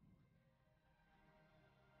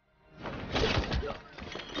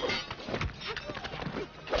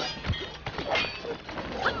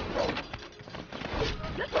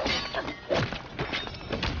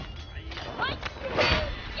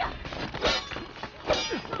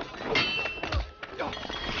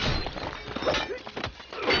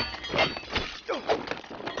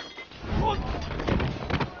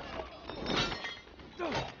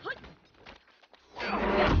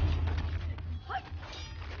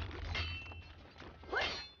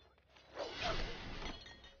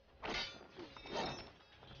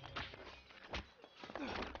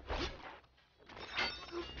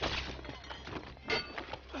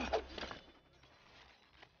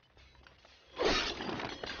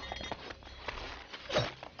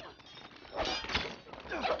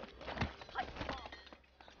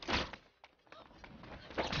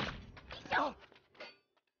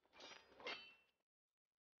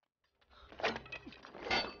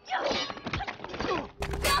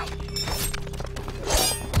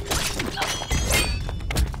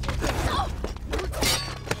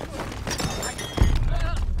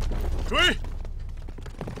追！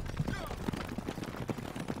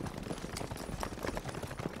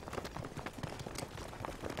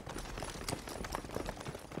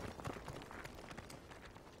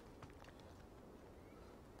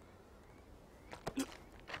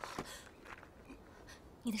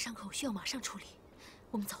你的伤口需要马上处理，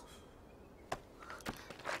我们走。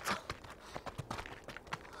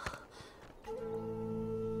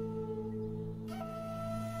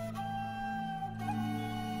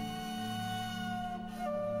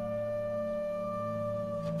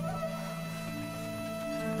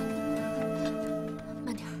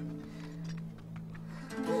慢点儿。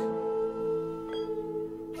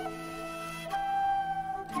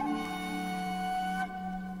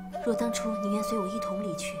若当初你愿随我一同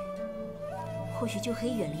离去，或许就可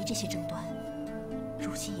以远离这些争端。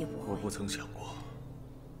如今也不会。我不曾想过，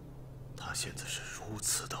他现在是如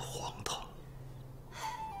此的荒唐。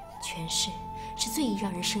权势是最易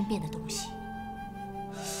让人生变的东西。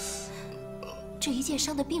这一剑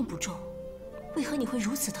伤得并不重，为何你会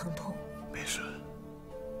如此疼痛？没事。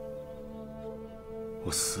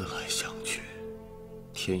我思来想去，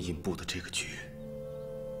天印部的这个局，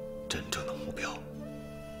真正的目标，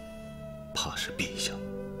怕是陛下。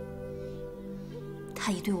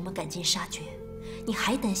他已对我们赶尽杀绝，你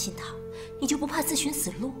还担心他，你就不怕自寻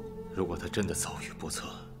死路？如果他真的遭遇不测，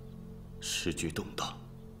时局动荡，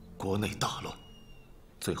国内大乱，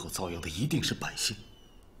最后遭殃的一定是百姓。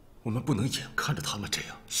我们不能眼看着他们这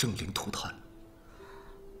样生灵涂炭。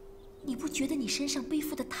你不觉得你身上背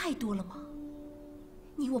负的太多了吗？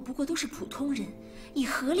你我不过都是普通人，以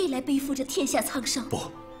何力来背负着天下苍生？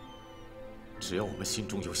不，只要我们心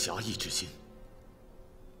中有侠义之心，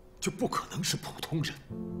就不可能是普通人。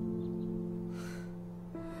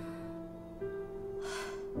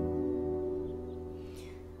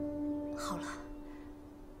好了，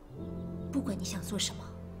不管你想做什么，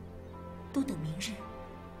都等明日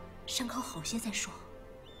伤口好些再说。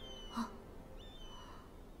啊，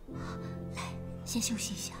来，先休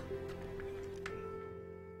息一下。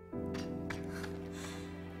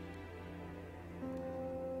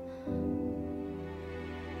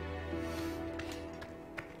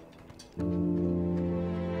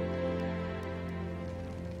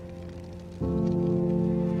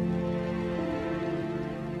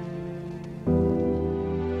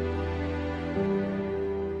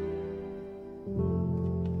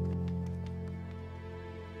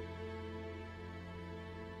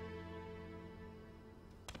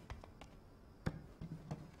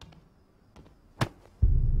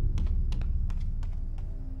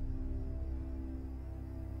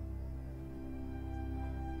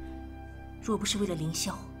若不是为了凌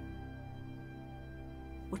霄，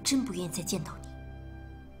我真不愿意再见到你。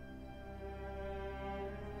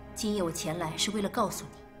今夜我前来是为了告诉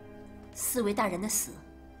你，四位大人的死，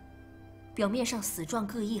表面上死状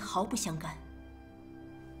各异，毫不相干，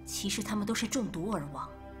其实他们都是中毒而亡，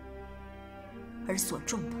而所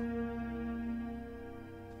中的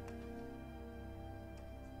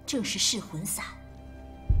正是噬魂散。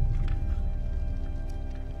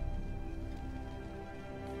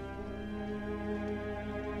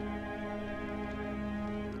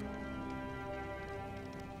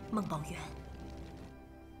孟宝元，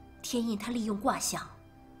天印他利用卦象，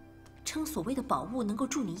称所谓的宝物能够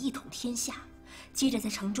助你一统天下，接着在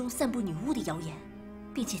城中散布女巫的谣言，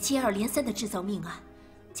并且接二连三地制造命案，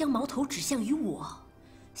将矛头指向于我，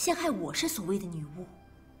陷害我是所谓的女巫，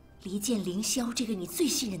离间凌霄这个你最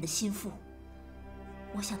信任的心腹。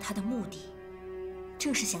我想他的目的，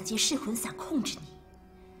正是想借噬魂散控制你，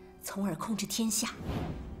从而控制天下。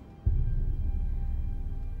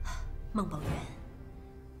孟宝元。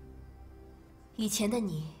以前的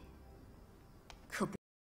你，可不。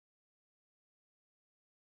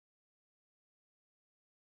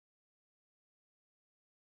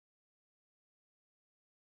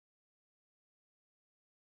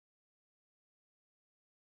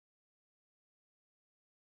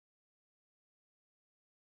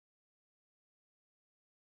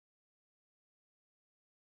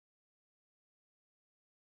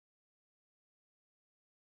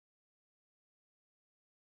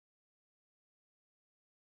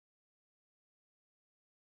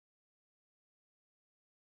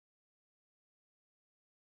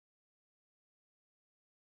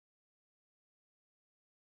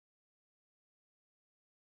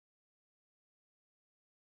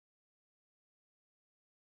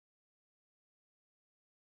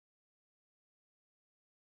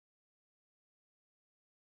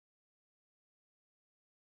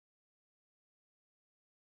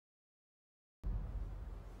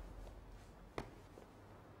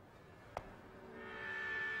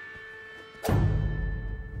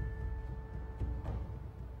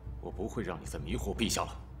我不会让你再迷惑陛下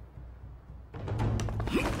了。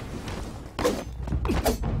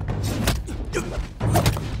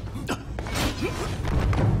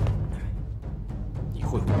你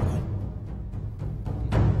会武功？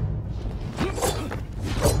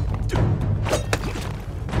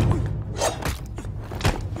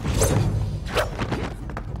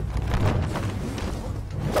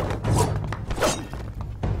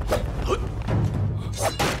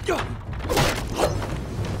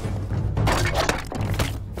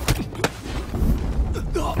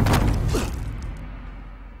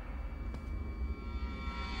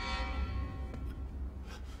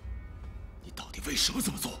为什么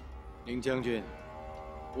这么做？林将军，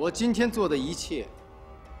我今天做的一切，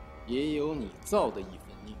也有你造的一份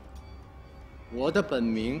孽。我的本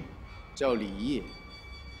名叫李业，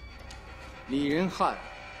李仁汉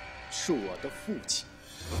是我的父亲。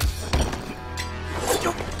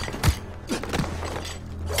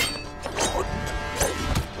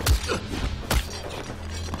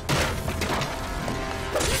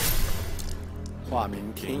化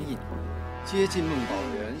名天印，接近孟宝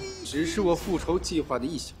元，只是我复仇计划的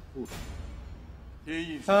一小部分。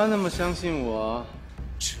他那么相信我，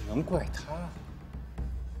只能怪他。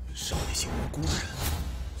杀那些无辜的人，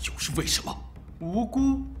又是为什么？无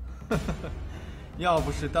辜？要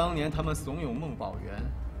不是当年他们怂恿孟宝元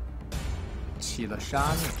起了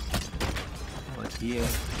杀念，我爹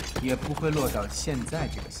也不会落到现在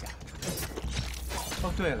这个下场。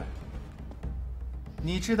哦，对了，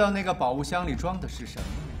你知道那个宝物箱里装的是什么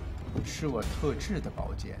吗？是我特制的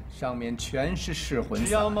宝剑，上面全是噬魂散。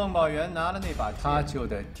只要孟宝元拿了那把剑，他就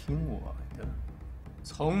得听我的。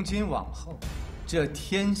从今往后，这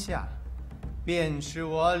天下便是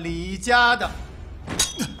我李家的。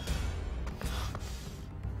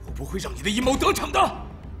我不会让你的阴谋得逞的。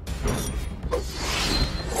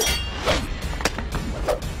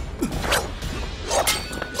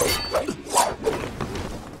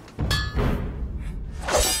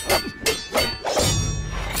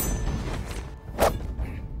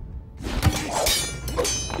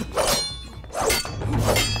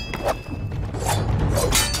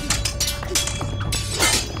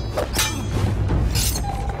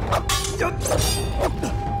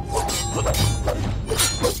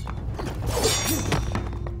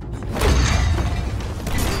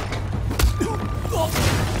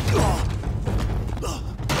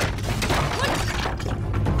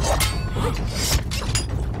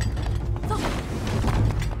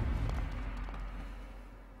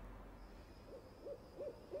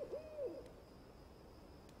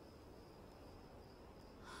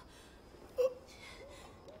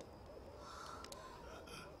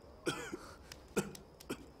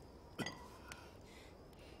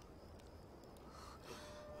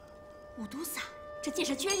五毒伞，这剑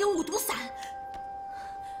上居然有五毒伞！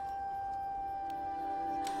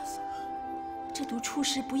这毒初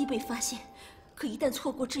时不易被发现，可一旦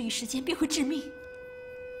错过治愈时间，便会致命。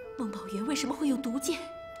孟宝元为什么会用毒剑？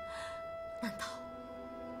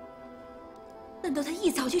难道他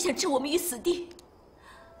一早就想置我们于死地？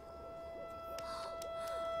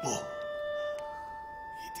不，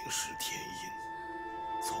一定是天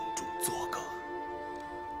阴从中作梗。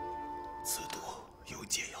此毒有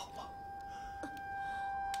解药吗？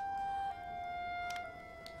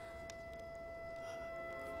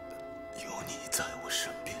有你在我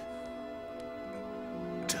身边，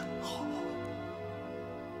真好。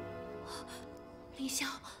凌霄，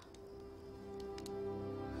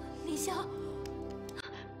凌霄，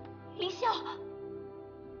凌霄。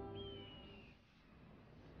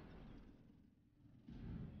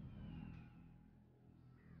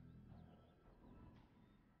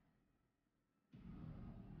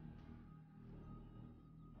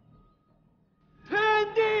天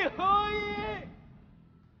地合一，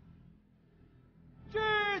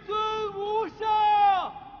至尊无上。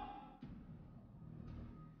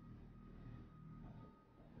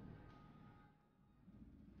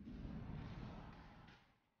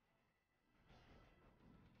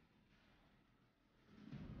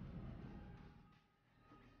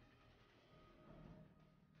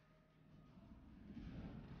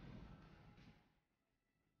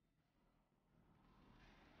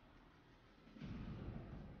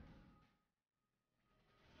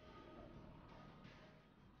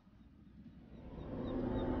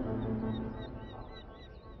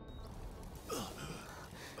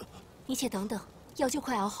你且等等，药就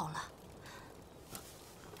快熬好了。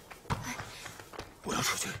我要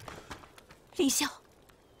出去。凌霄，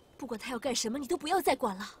不管他要干什么，你都不要再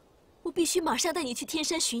管了。我必须马上带你去天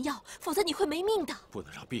山寻药，否则你会没命的。不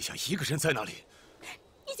能让陛下一个人在那里。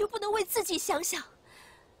你就不能为自己想想，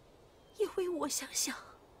也为我想想？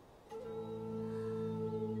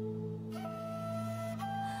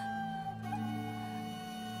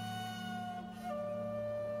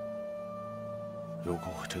如果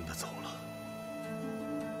我真的走了，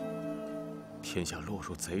天下落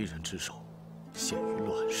入贼人之手，陷于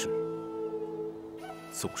乱世，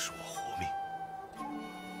纵使我活命，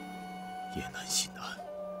也难心安。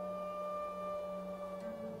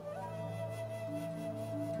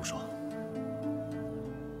无双，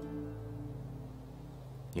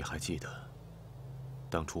你还记得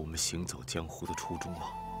当初我们行走江湖的初衷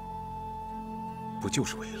吗？不就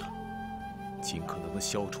是为了尽可能的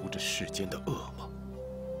消除这世间的恶吗？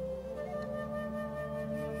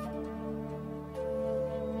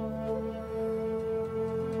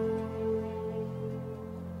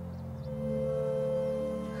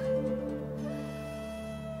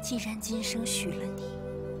既然今生许了你，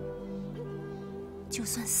就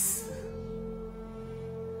算死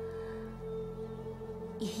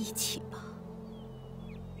也一起吧。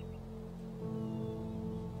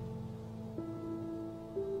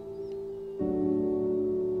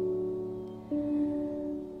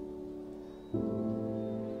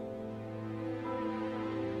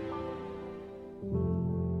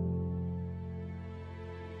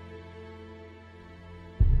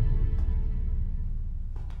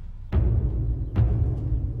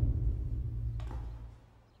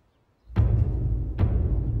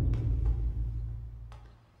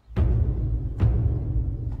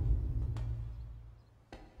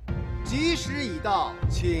吉时已到，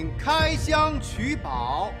请开箱取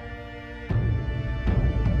宝。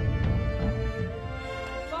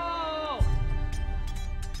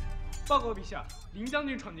报告陛下，林将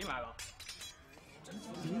军闯进来了。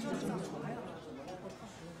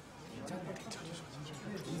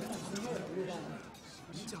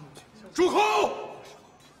住口！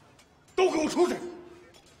都给我出去！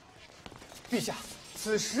陛下，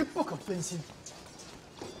此时不可分心。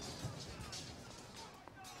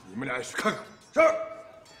你们俩也去看看。是。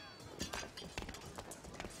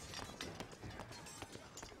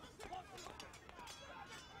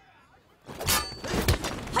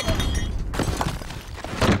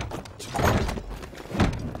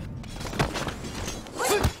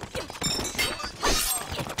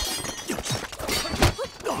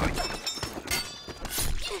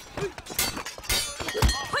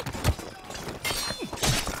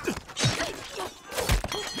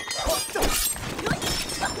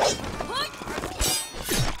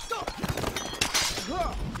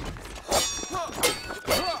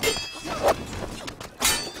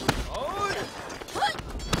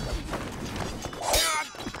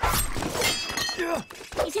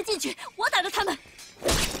你先进去，我打着他们。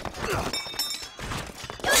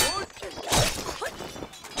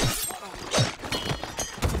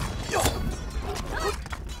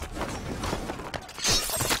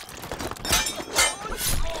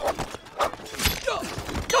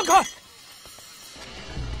让开！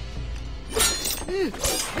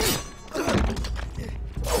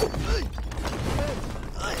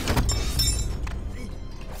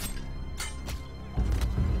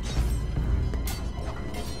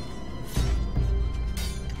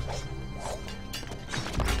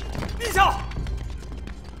陛下，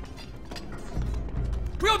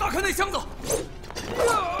不要打开那箱子！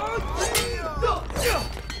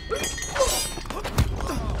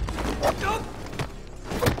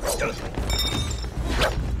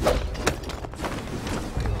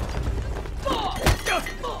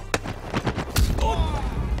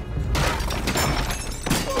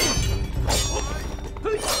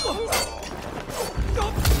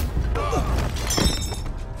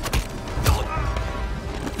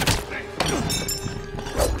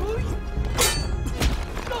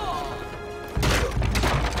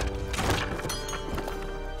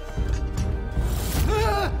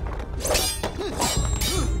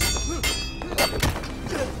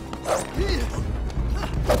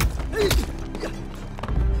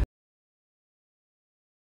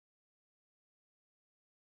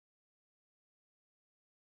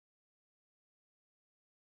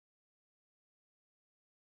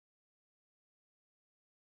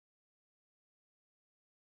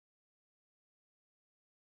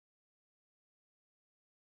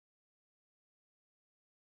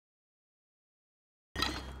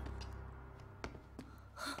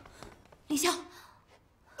李潇，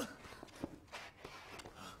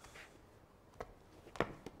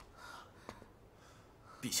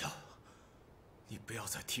陛下，你不要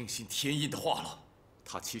再听信天印的话了，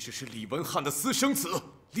他其实是李文翰的私生子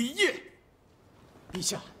李烨。陛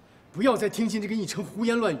下，不要再听信这个佚臣胡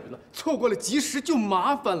言乱语了，错过了吉时就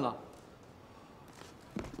麻烦了。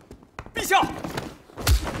陛下，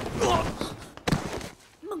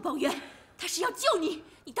孟宝元，他是要救你，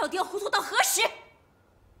你到底要糊涂到何时？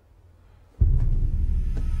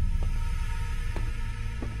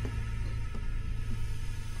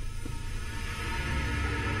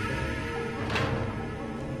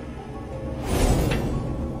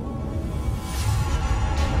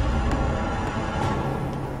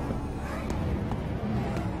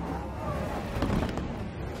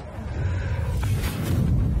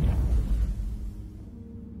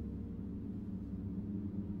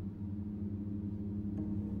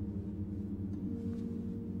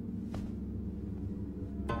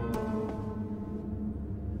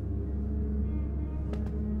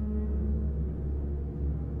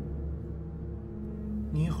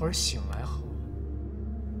你一会儿醒来后，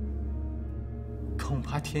恐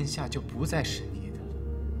怕天下就不再是你的了，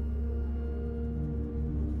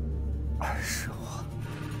而是我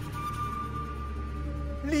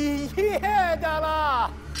李烨的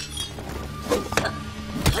了。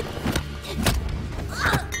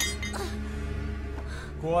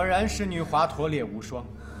果然是女华佗猎无双，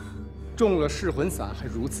中了噬魂散还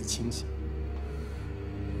如此清醒。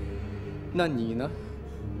那你呢？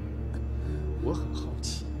我很好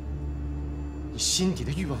奇，你心底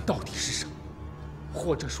的欲望到底是什么？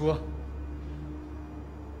或者说，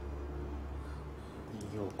你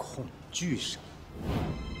又恐惧什么？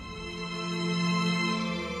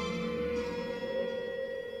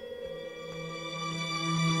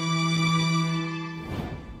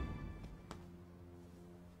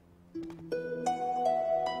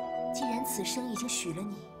此生已经许了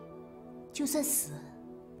你，就算死，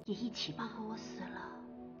也一起吧。如果我死了，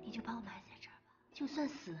你就把我埋在这儿吧。就算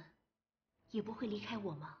死，也不会离开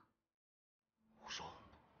我吗？胡说！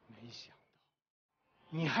没想到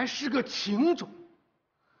你还是个情种，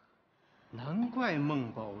难怪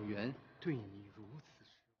孟宝元对你如此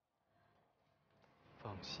失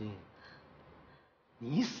望。放心，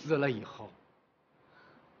你死了以后，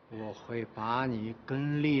我会把你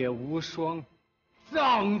跟烈无双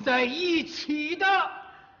葬在一起的。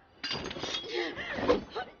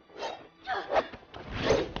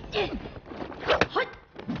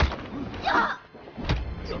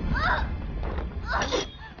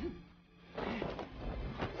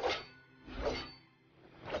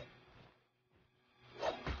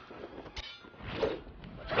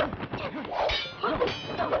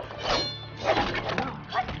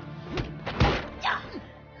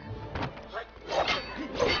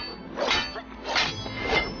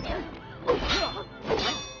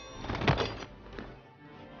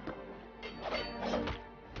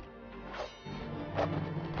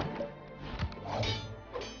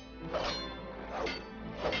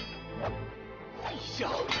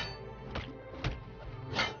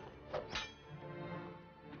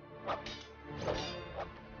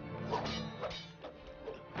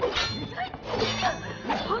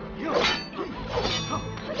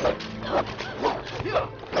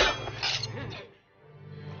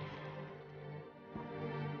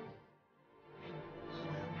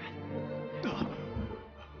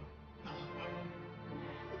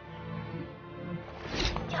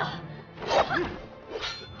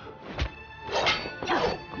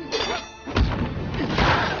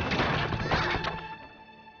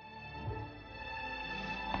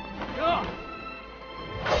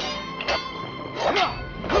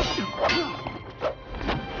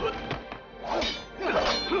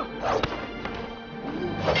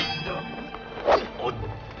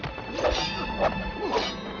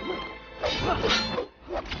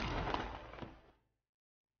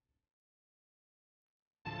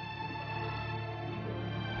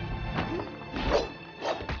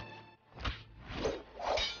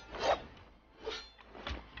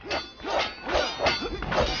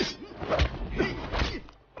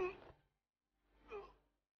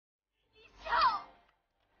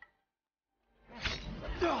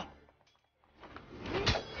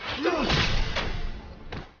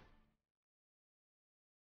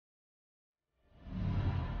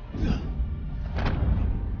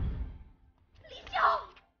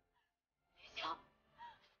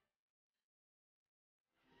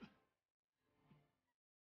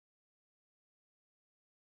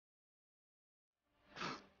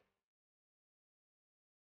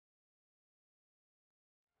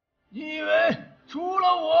你以为除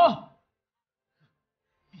了我，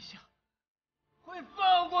陛下会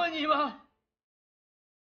放过你吗？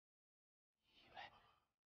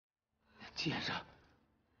剑上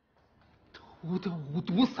涂的五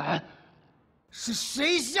毒散是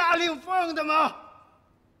谁下令放的吗？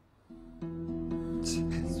千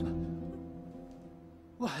算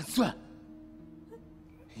万算，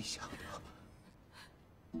没想到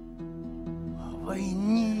我为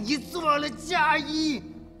你做了嫁衣。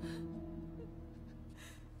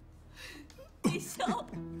李潇，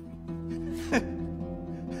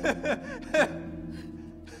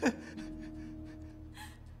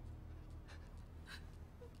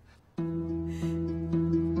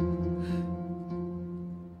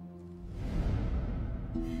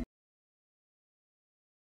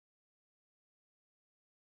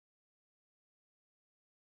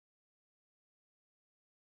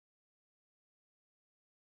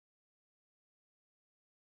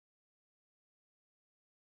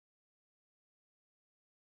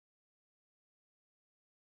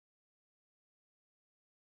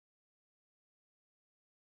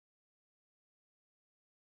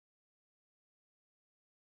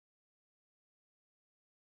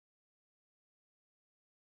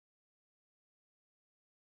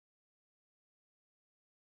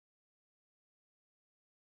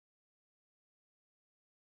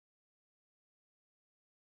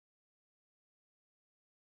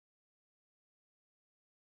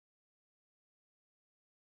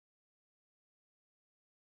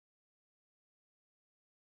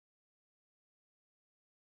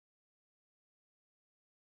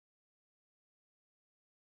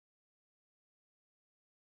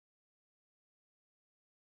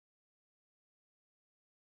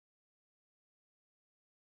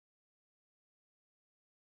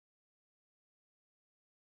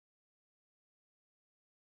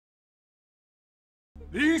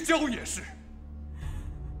凌霄也是。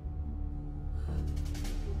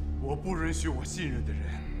我不允许我信任的人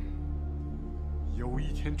有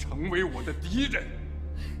一天成为我的敌人。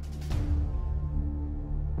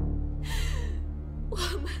我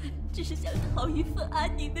们只是想讨一份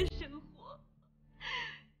安宁的生活，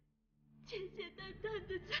简简单单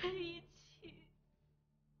的在一起。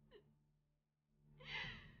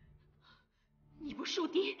你不树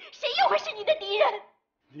敌，谁又会是你的敌人？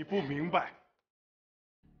你不明白，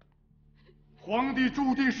皇帝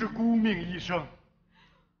注定是孤命一生。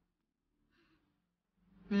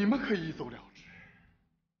你们可以一走了之，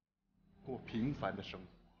过平凡的生活，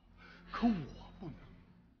可我不能。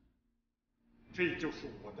这就是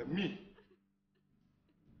我的命，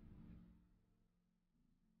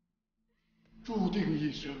注定一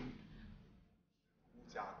生无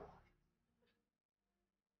家寡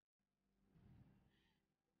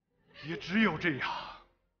人。也只有这样，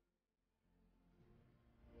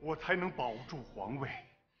我才能保住皇位，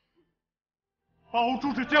保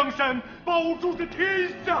住这江山，保住这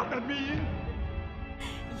天下的民。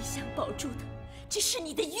你想保住的，只是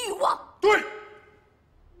你的欲望。对，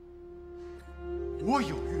我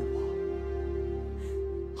有欲望，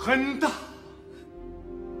很大，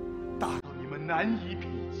大到你们难以匹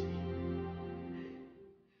及。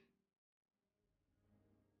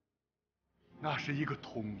那是一个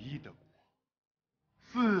统一的国，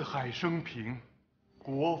四海升平，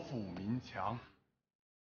国富民强，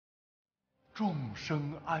众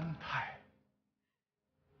生安泰。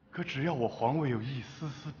可只要我皇位有一丝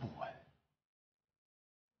丝不稳，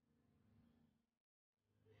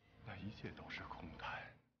那一切都是空谈。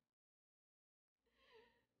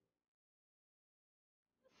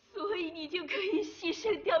所以你就可以牺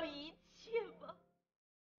牲掉一切吗？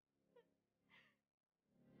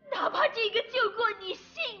哪怕这个救过你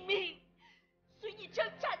性命，随你征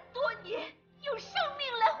战多年，用生命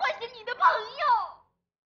来唤醒你的朋友。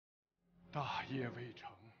大业未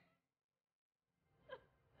成，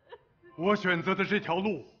我选择的这条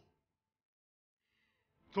路，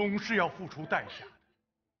总是要付出代价的。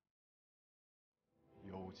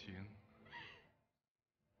友情，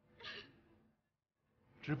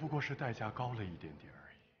只不过是代价高了一点点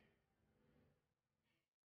而已。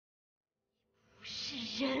不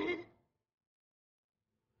是人。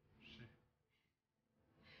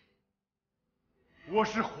我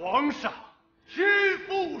是皇上，天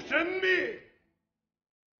赋神命。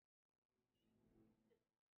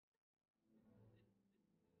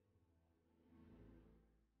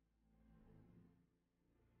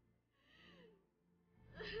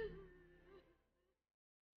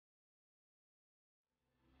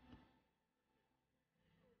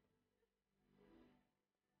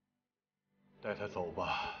带他走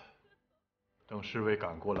吧，等侍卫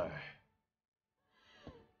赶过来，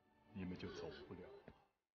你们就走不了。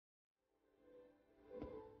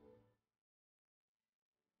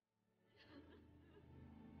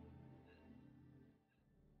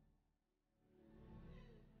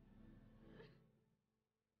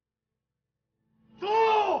走！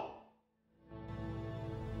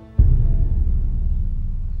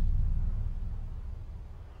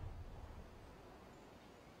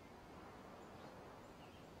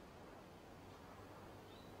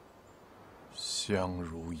相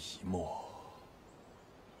濡以沫，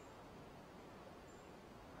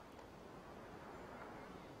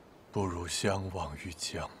不如相忘于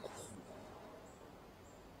江湖。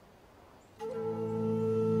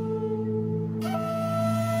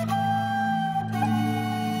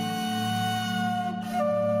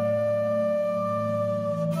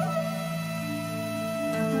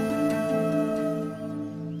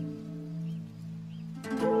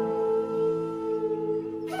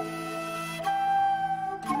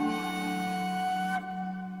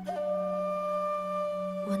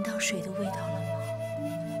闻到水的味道了吗？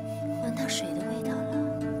闻到水的味道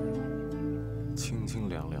了。清清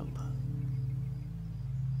凉凉的。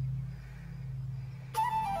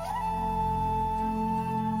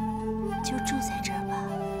就住在这儿吧。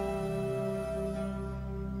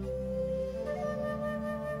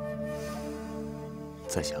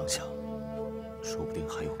再想想，说不定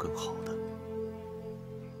还有更好的。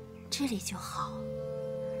这里就好，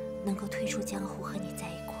能够退出江湖和你在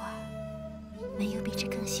一块儿，没有比这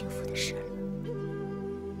更幸福的事了。